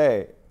will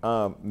say,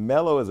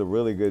 Melo is a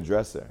really good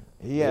dresser.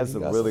 He has he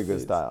some got really some good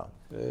fits. style.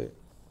 Yeah,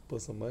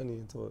 put some money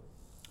into it.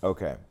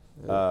 Okay.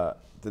 Yeah.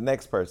 The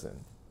next person,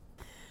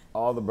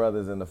 all the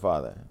brothers and the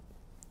father.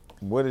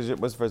 What's the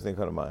first thing that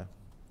come to mind?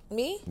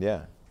 Me?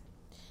 Yeah.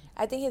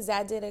 I think his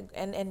dad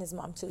and his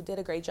mom too, did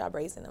a great job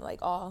raising them. Like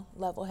all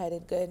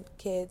level-headed, good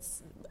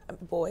kids,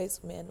 boys,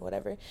 men,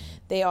 whatever.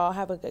 They all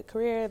have a good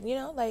career. You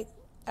know, like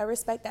I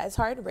respect that. It's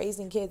hard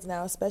raising kids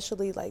now,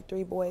 especially like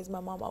 3 boys.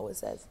 My mom always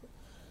says.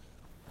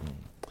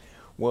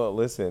 Well,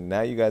 listen,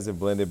 now you guys have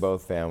blended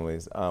both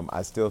families.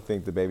 I still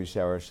think the baby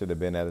shower should have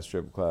been at a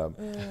strip club.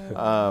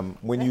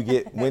 When you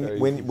get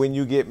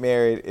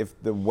married,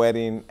 if the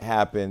wedding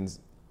happens,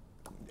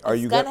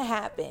 It's gonna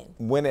happen.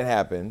 When it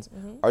happens,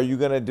 are you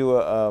gonna do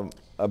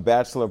a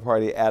bachelor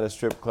party at a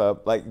strip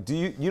club? Like,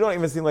 you don't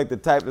even seem like the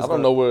type that's I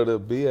don't know where to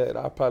be at.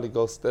 I'll probably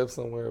go step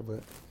somewhere,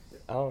 but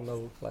I don't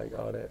know like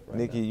all that. Right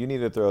Nikki, now. you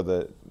need to throw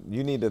the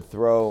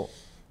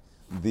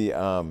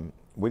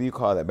what do you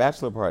call that?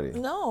 Bachelor party.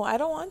 No, I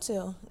don't want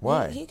to.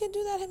 Why? He can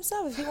do that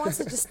himself. If he wants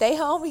to just stay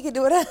home, he can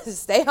do it.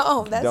 Stay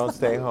home. That's Don't fine.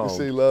 stay home.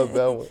 She loves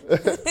that one.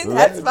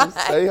 That's fine.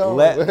 Stay home.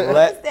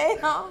 Stay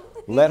home.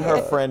 Let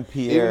her friend Even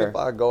Pierre. if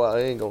I go out,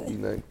 I ain't gonna be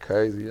nothing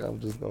crazy. I'm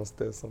just gonna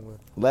step somewhere.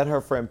 Let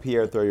her friend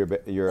Pierre throw your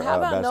How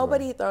about bachelor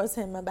nobody party. throws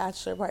him a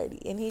bachelor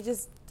party and he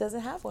just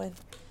doesn't have one?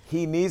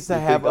 He needs to You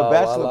have think a I'll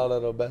bachelor. allow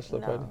that a bachelor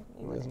No, party?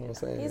 he That's what I'm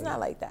saying. He's not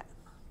like that.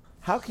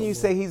 How can you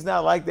say he's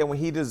not like that when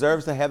he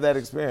deserves to have that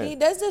experience? He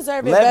does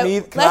deserve it. Let but me-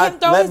 let can I- him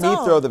throw let his me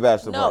own. throw the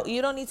bachelor No, party.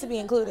 you don't need to be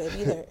included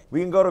either.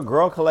 We can go to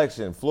Girl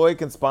Collection. Floyd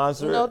can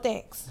sponsor No it.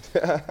 thanks.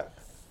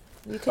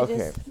 You could Okay.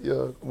 just.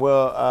 Yeah.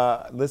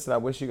 Well, listen, I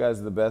wish you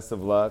guys the best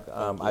of luck.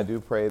 I do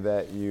pray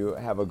that you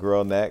have a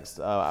girl next.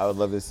 I would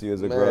love to see you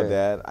as a girl Man.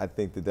 dad. I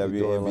think the doing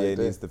WNBA like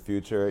that. needs the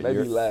future. Maybe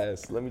You're-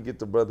 last. Let me get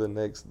the brother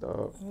next,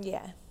 dog.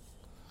 Yeah.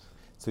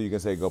 So you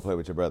can say, go play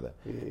with your brother.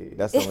 Yeah.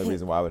 That's the only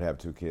reason why I would have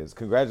 2 kids.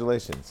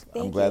 Congratulations.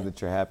 I'm Thank glad you.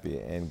 that you're happy,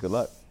 and good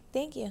luck.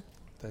 Thank you.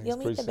 Thanks, You'll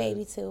meet the appreciate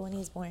baby it. too when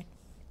he's born.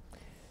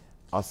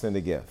 I'll send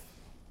a gift.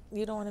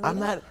 You don't want to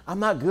meet him? I'm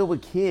not good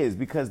with kids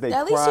because they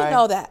At cry. least you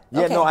know that.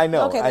 Yeah, Okay. no, I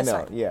know. Okay, I that's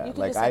know. fine. Yeah. You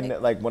can Like just I send know,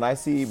 it. like when I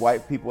see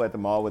white people at the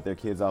mall with their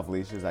kids off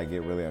leashes, I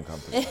get really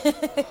uncomfortable.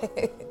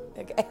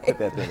 Okay. Put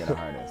that thing in a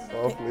harness.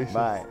 Off leash.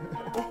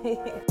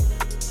 Bye.